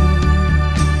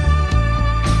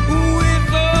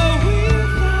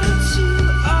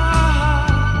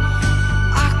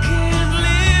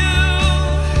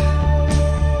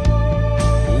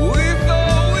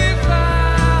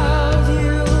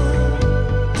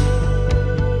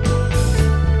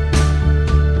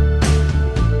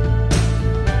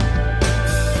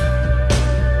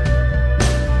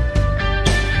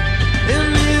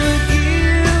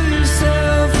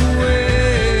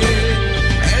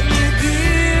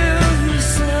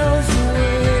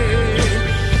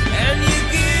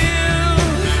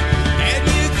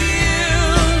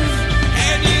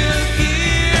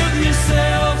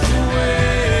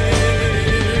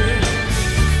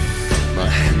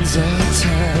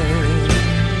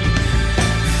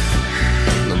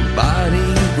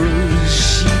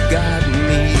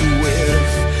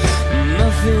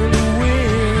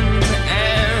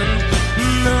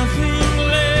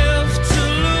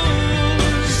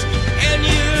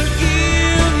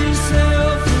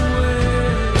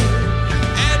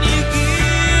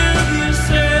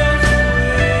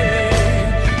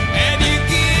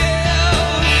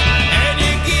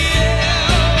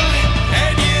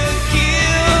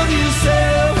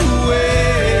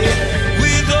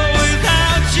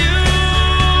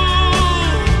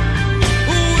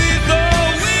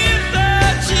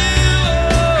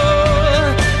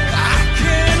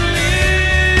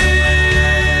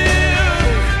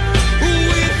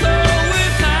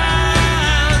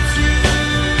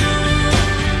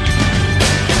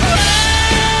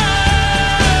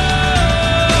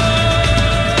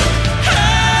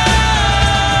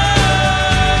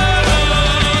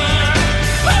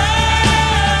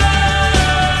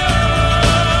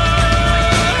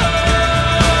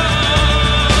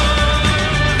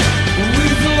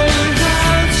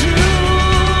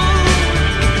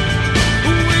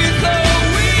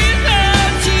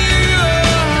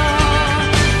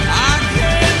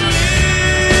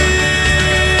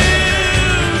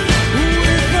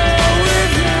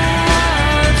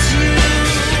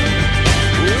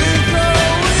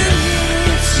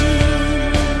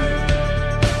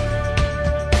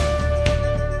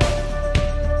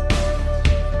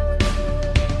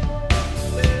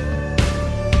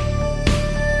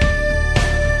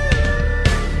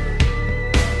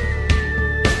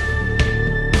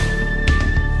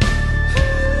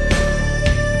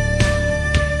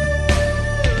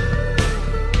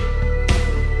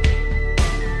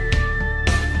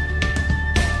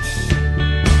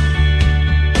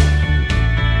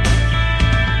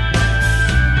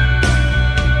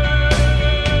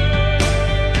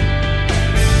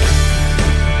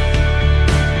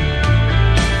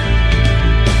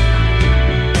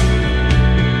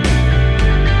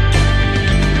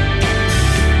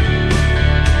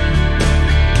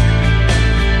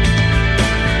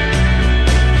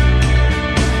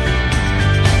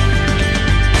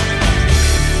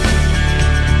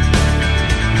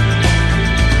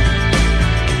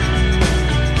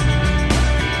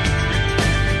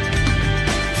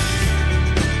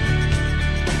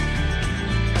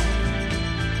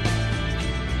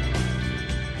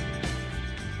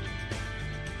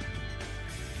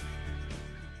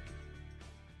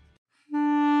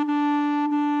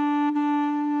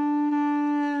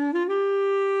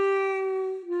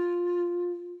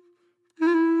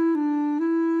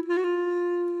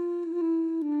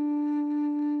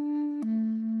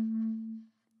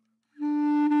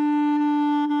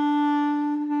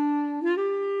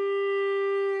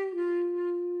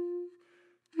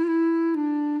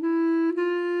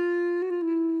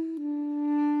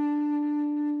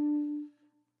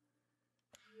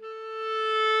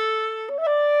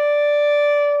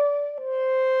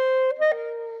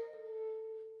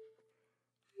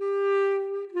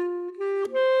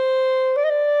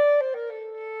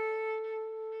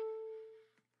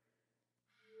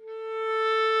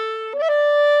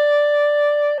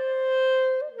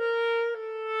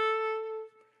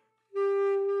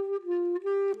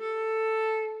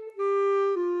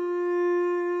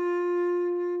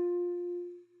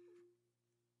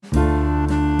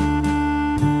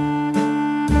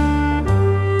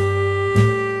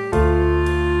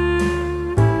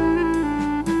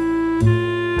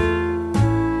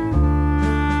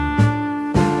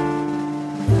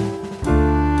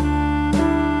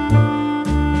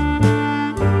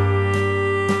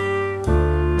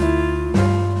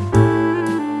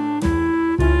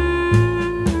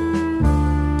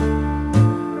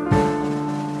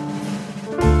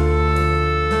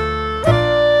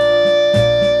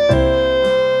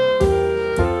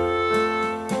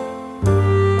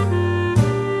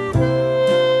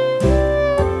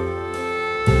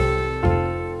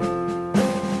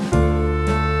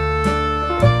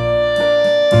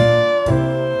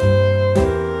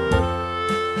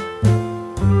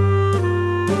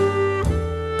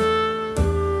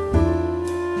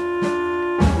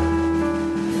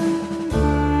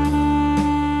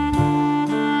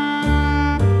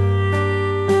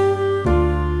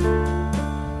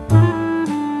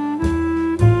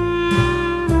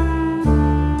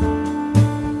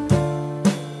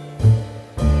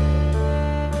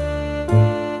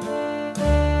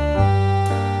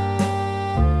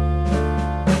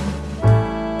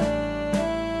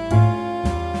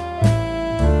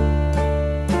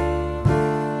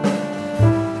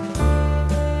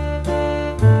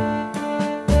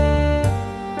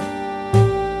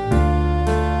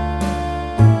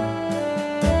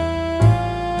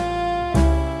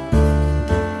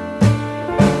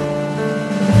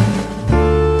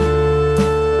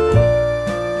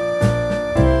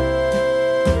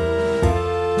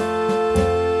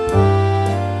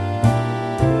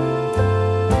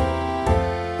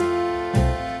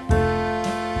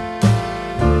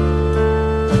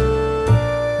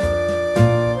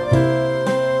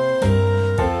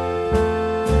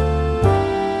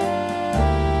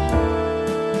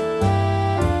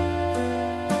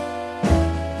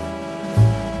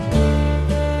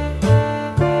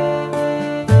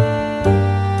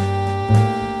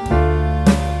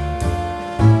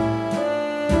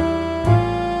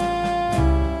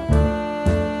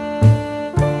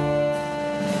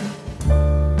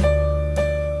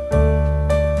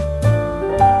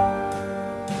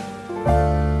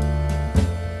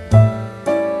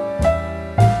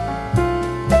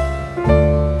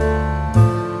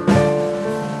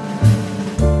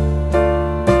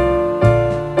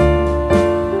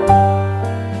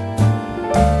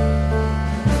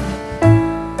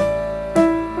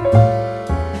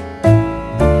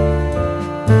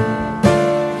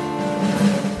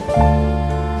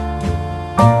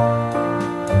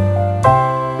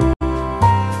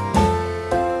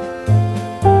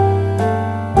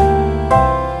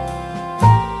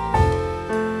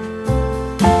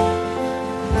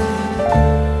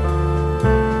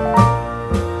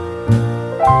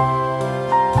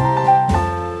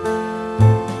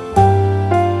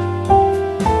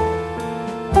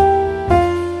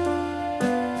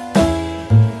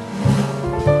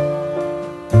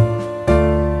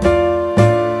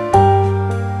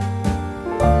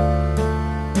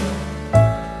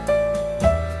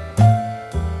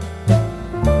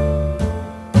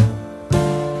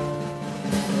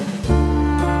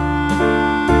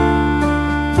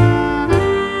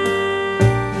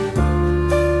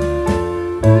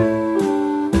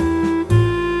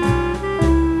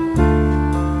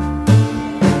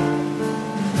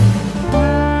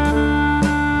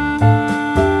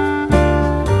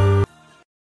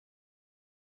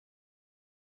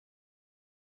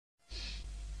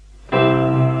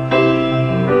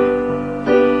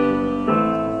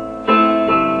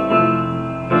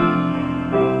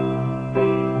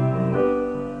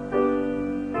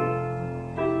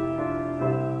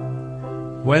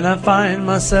When I find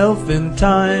myself in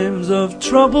times of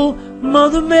trouble,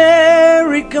 Mother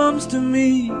Mary comes to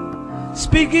me,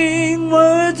 speaking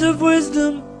words of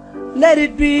wisdom, let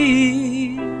it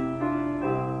be.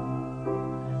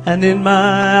 And in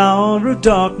my hour of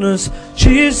darkness,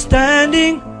 she is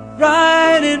standing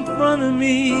right in front of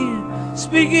me,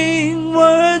 speaking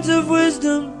words of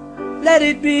wisdom, let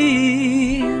it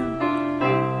be.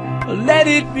 Let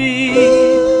it be,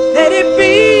 let it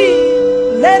be,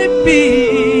 let it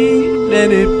be,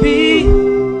 let it be.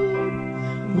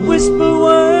 Whisper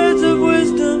words of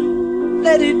wisdom,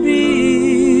 let it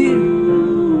be.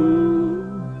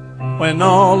 When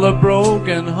all the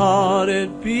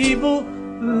broken-hearted people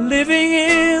living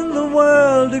in the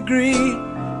world agree,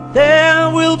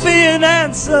 there will be an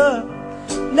answer,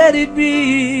 let it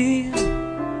be.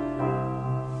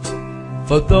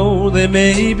 For though they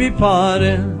may be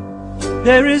parted,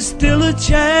 there is still a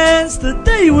chance that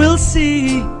they will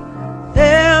see.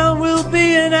 There will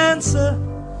be an answer,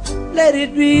 let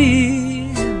it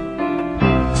be.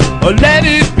 Oh, let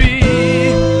it be,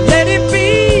 let it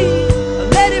be,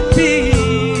 let it be,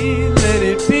 let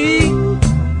it be.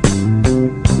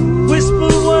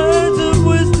 Whisper words of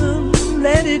wisdom,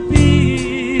 let it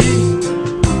be.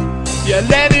 Yeah,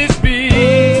 let it be,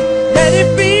 let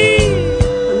it be,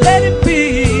 let it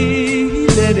be,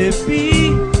 let it be.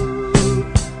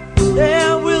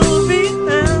 There will be an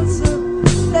answer,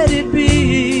 let it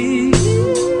be.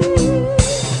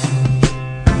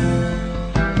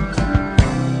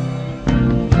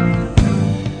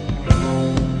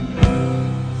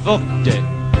 Fuck it.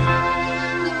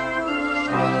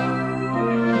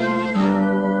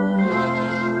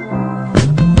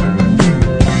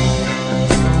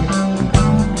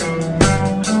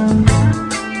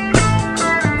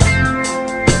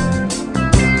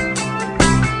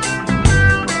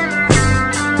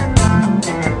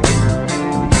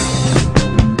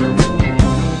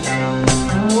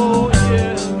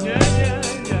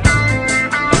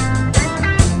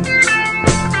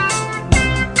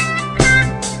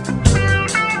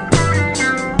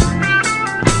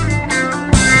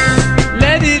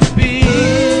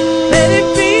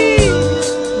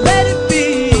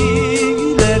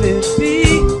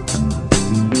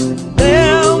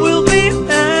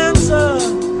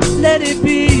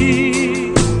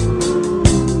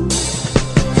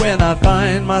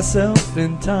 Myself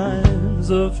in times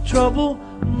of trouble,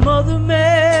 Mother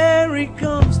Mary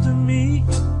comes to me,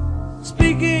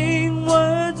 speaking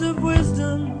words of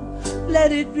wisdom,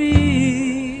 let it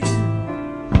be.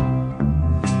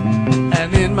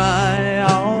 And in my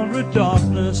hour of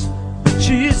darkness,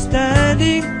 she is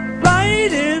standing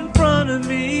right in front of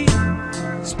me,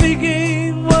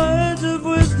 speaking words of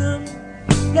wisdom,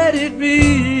 let it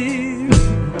be.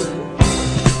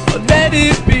 Let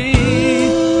it be,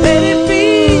 let it be.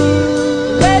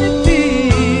 Let it be,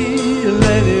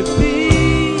 let it be.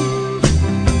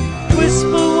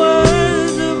 Whisper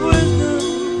words of wisdom,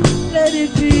 let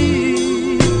it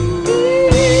be.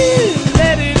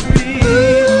 Let it be,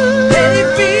 let it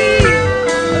be,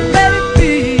 let it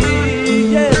be,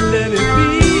 yeah, let it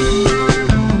be.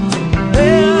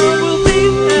 There will be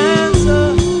an answer,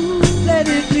 let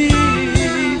it be.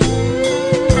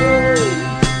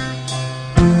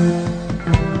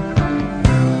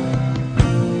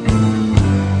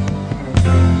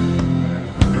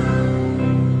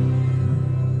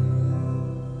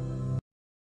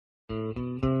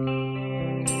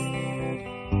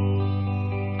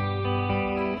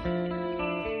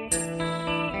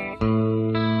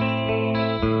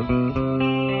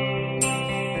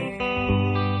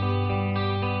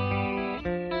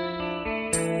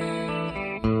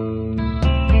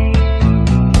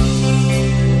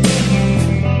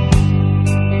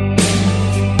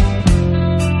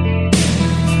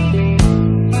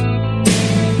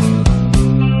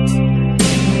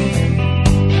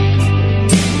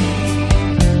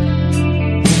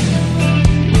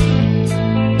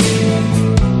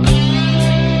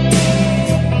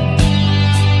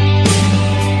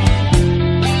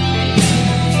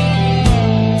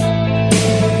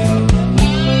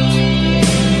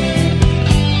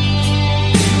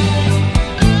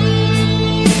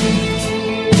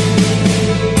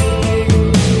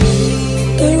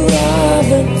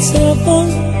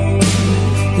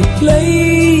 The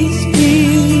place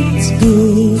feels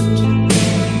good.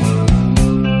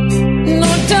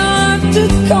 No time to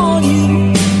call you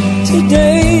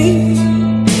today.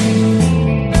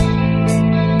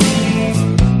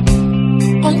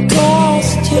 On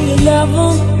course till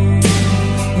 11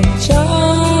 of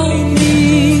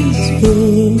Chinese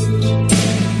food.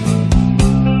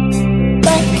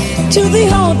 Back to the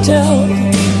hotel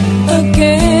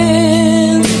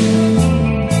again.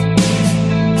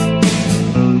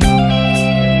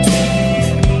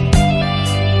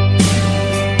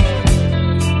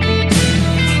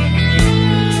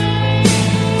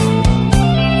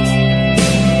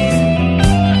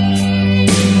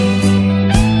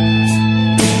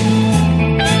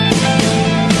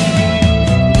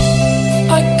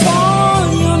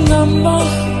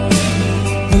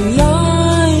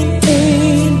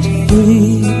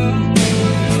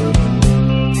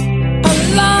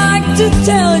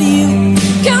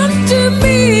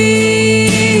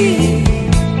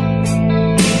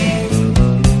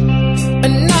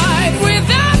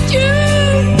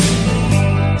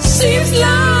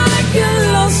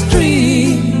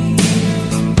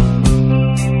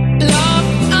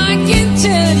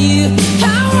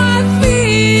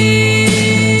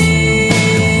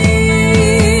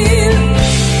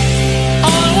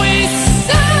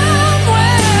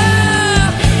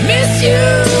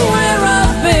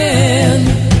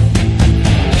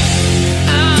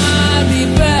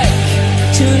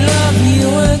 you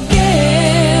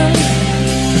again.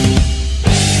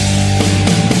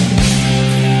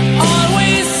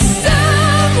 Always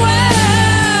somewhere,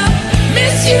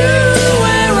 miss you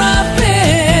where I've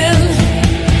been.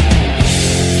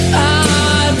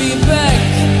 I'll be back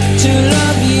to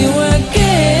love you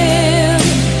again.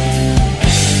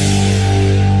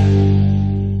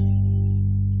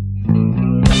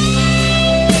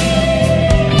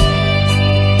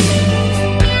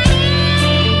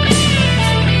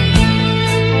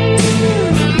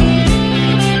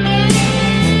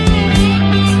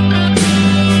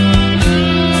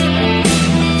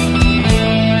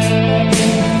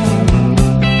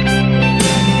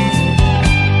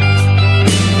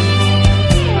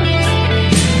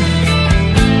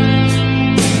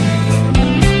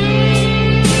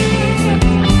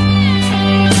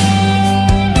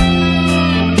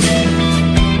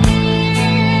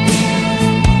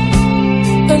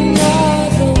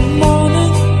 Another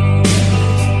morning,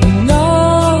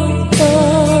 another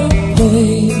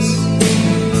place.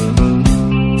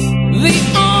 The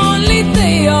only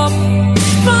day off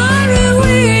far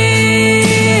away,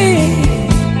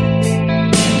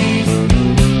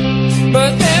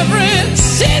 but every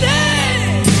city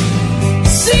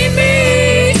see me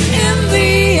in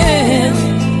the end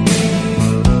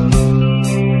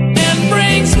and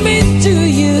brings me to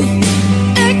you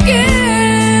again.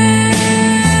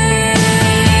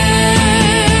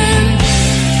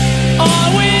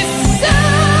 Always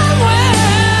somewhere,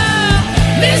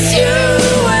 miss you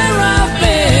where I've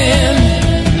been.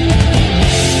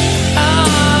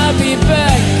 I'll be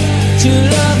back to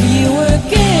love you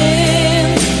again.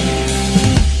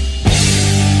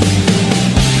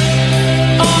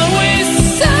 Always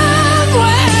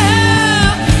somewhere,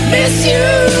 miss you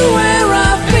where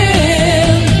I've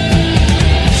been.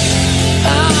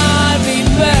 I'll be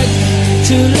back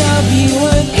to love you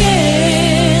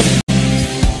again.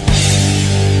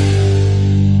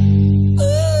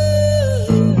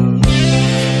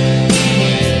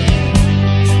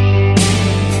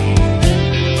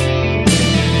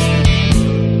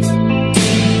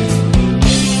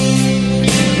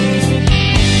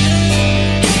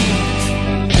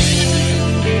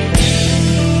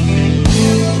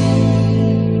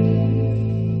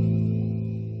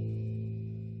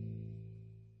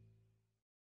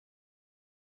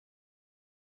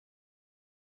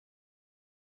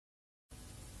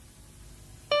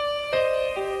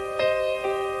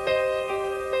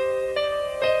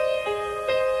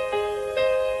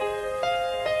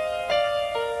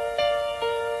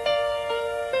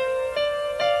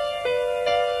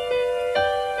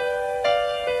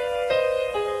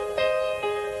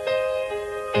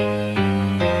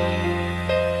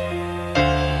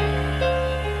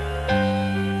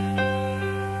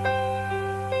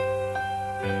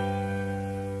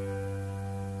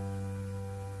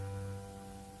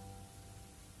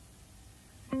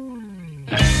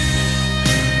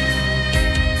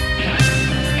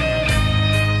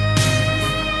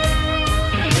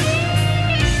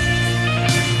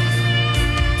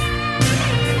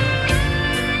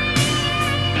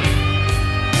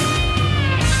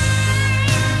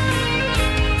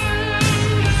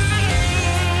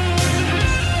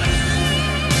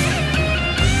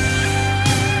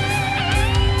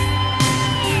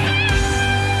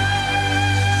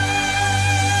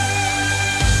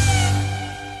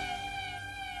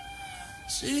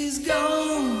 She's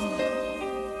gone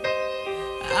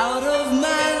out of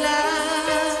my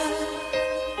life.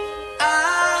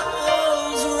 I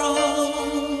was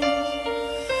wrong.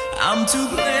 I'm to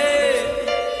blame.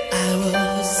 I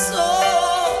was so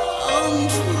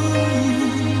untrue.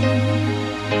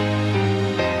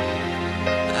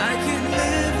 I can't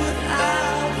live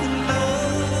without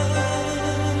love.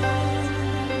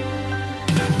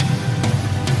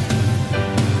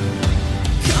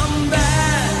 Come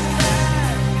back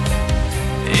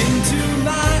into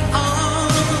my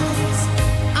arms.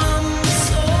 I'm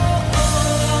so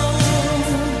alone.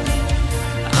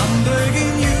 I'm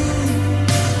begging you.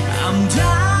 I'm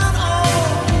dying.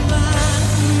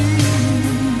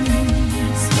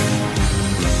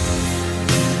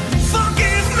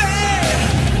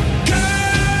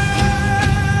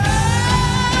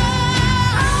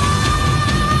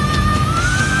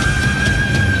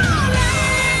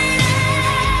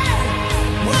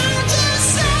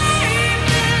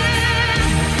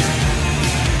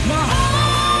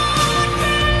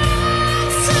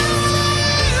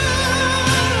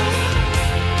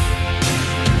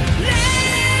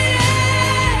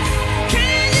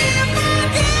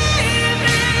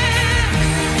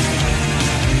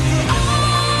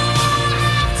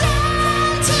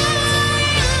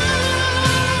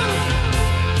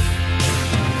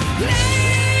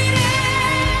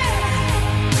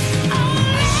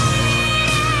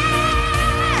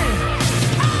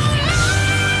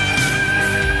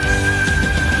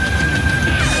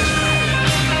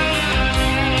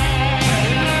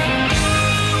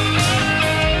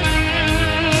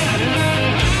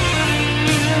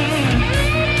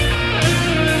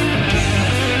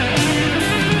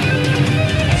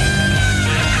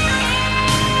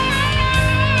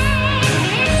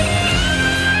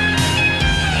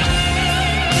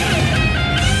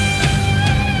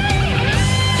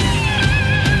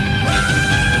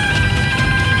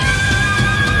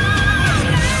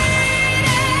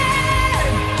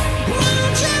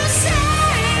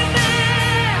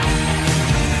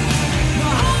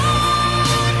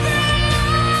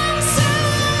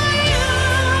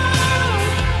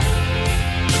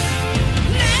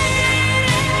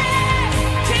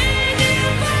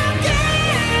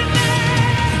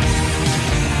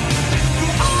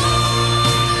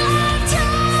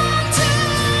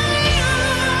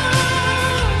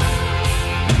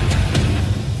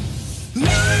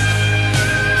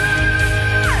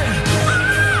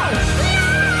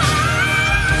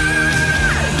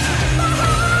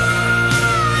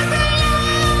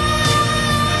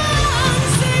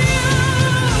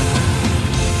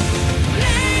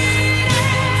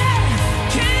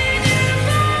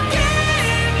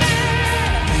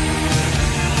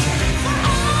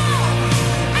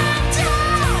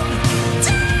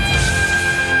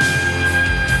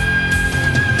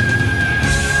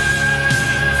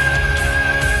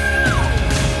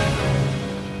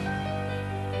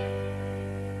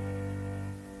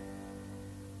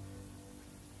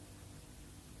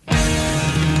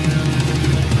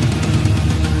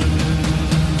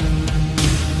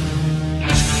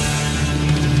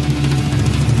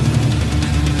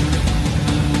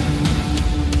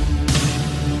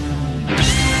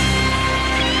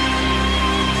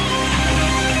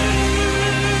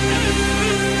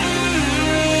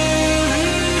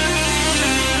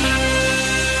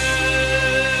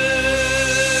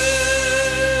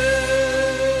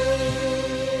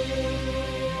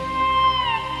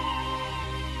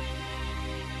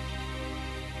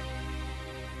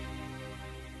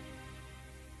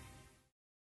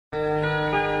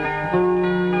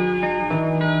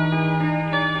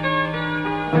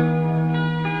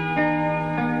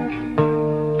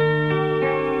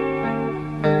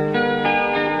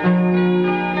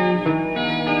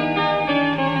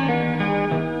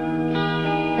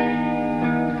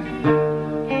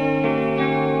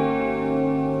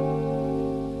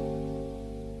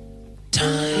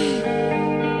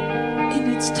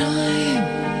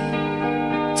 time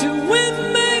to win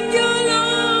back your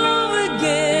love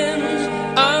again,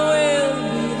 I will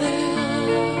be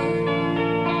there.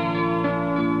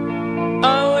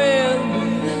 I will be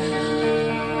there.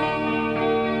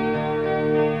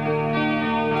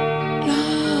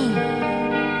 Love,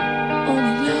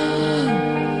 only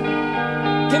love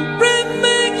can bring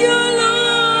back your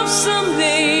love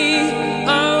someday. I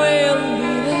will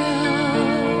be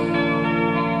there.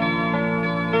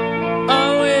 I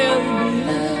will be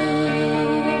there.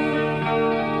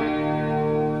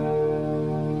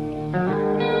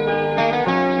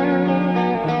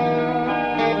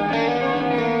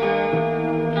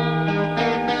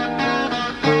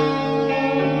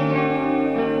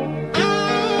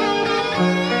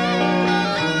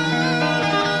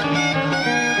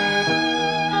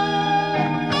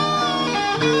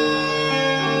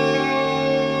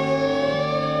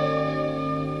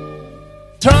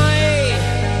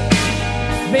 Try,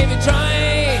 baby, try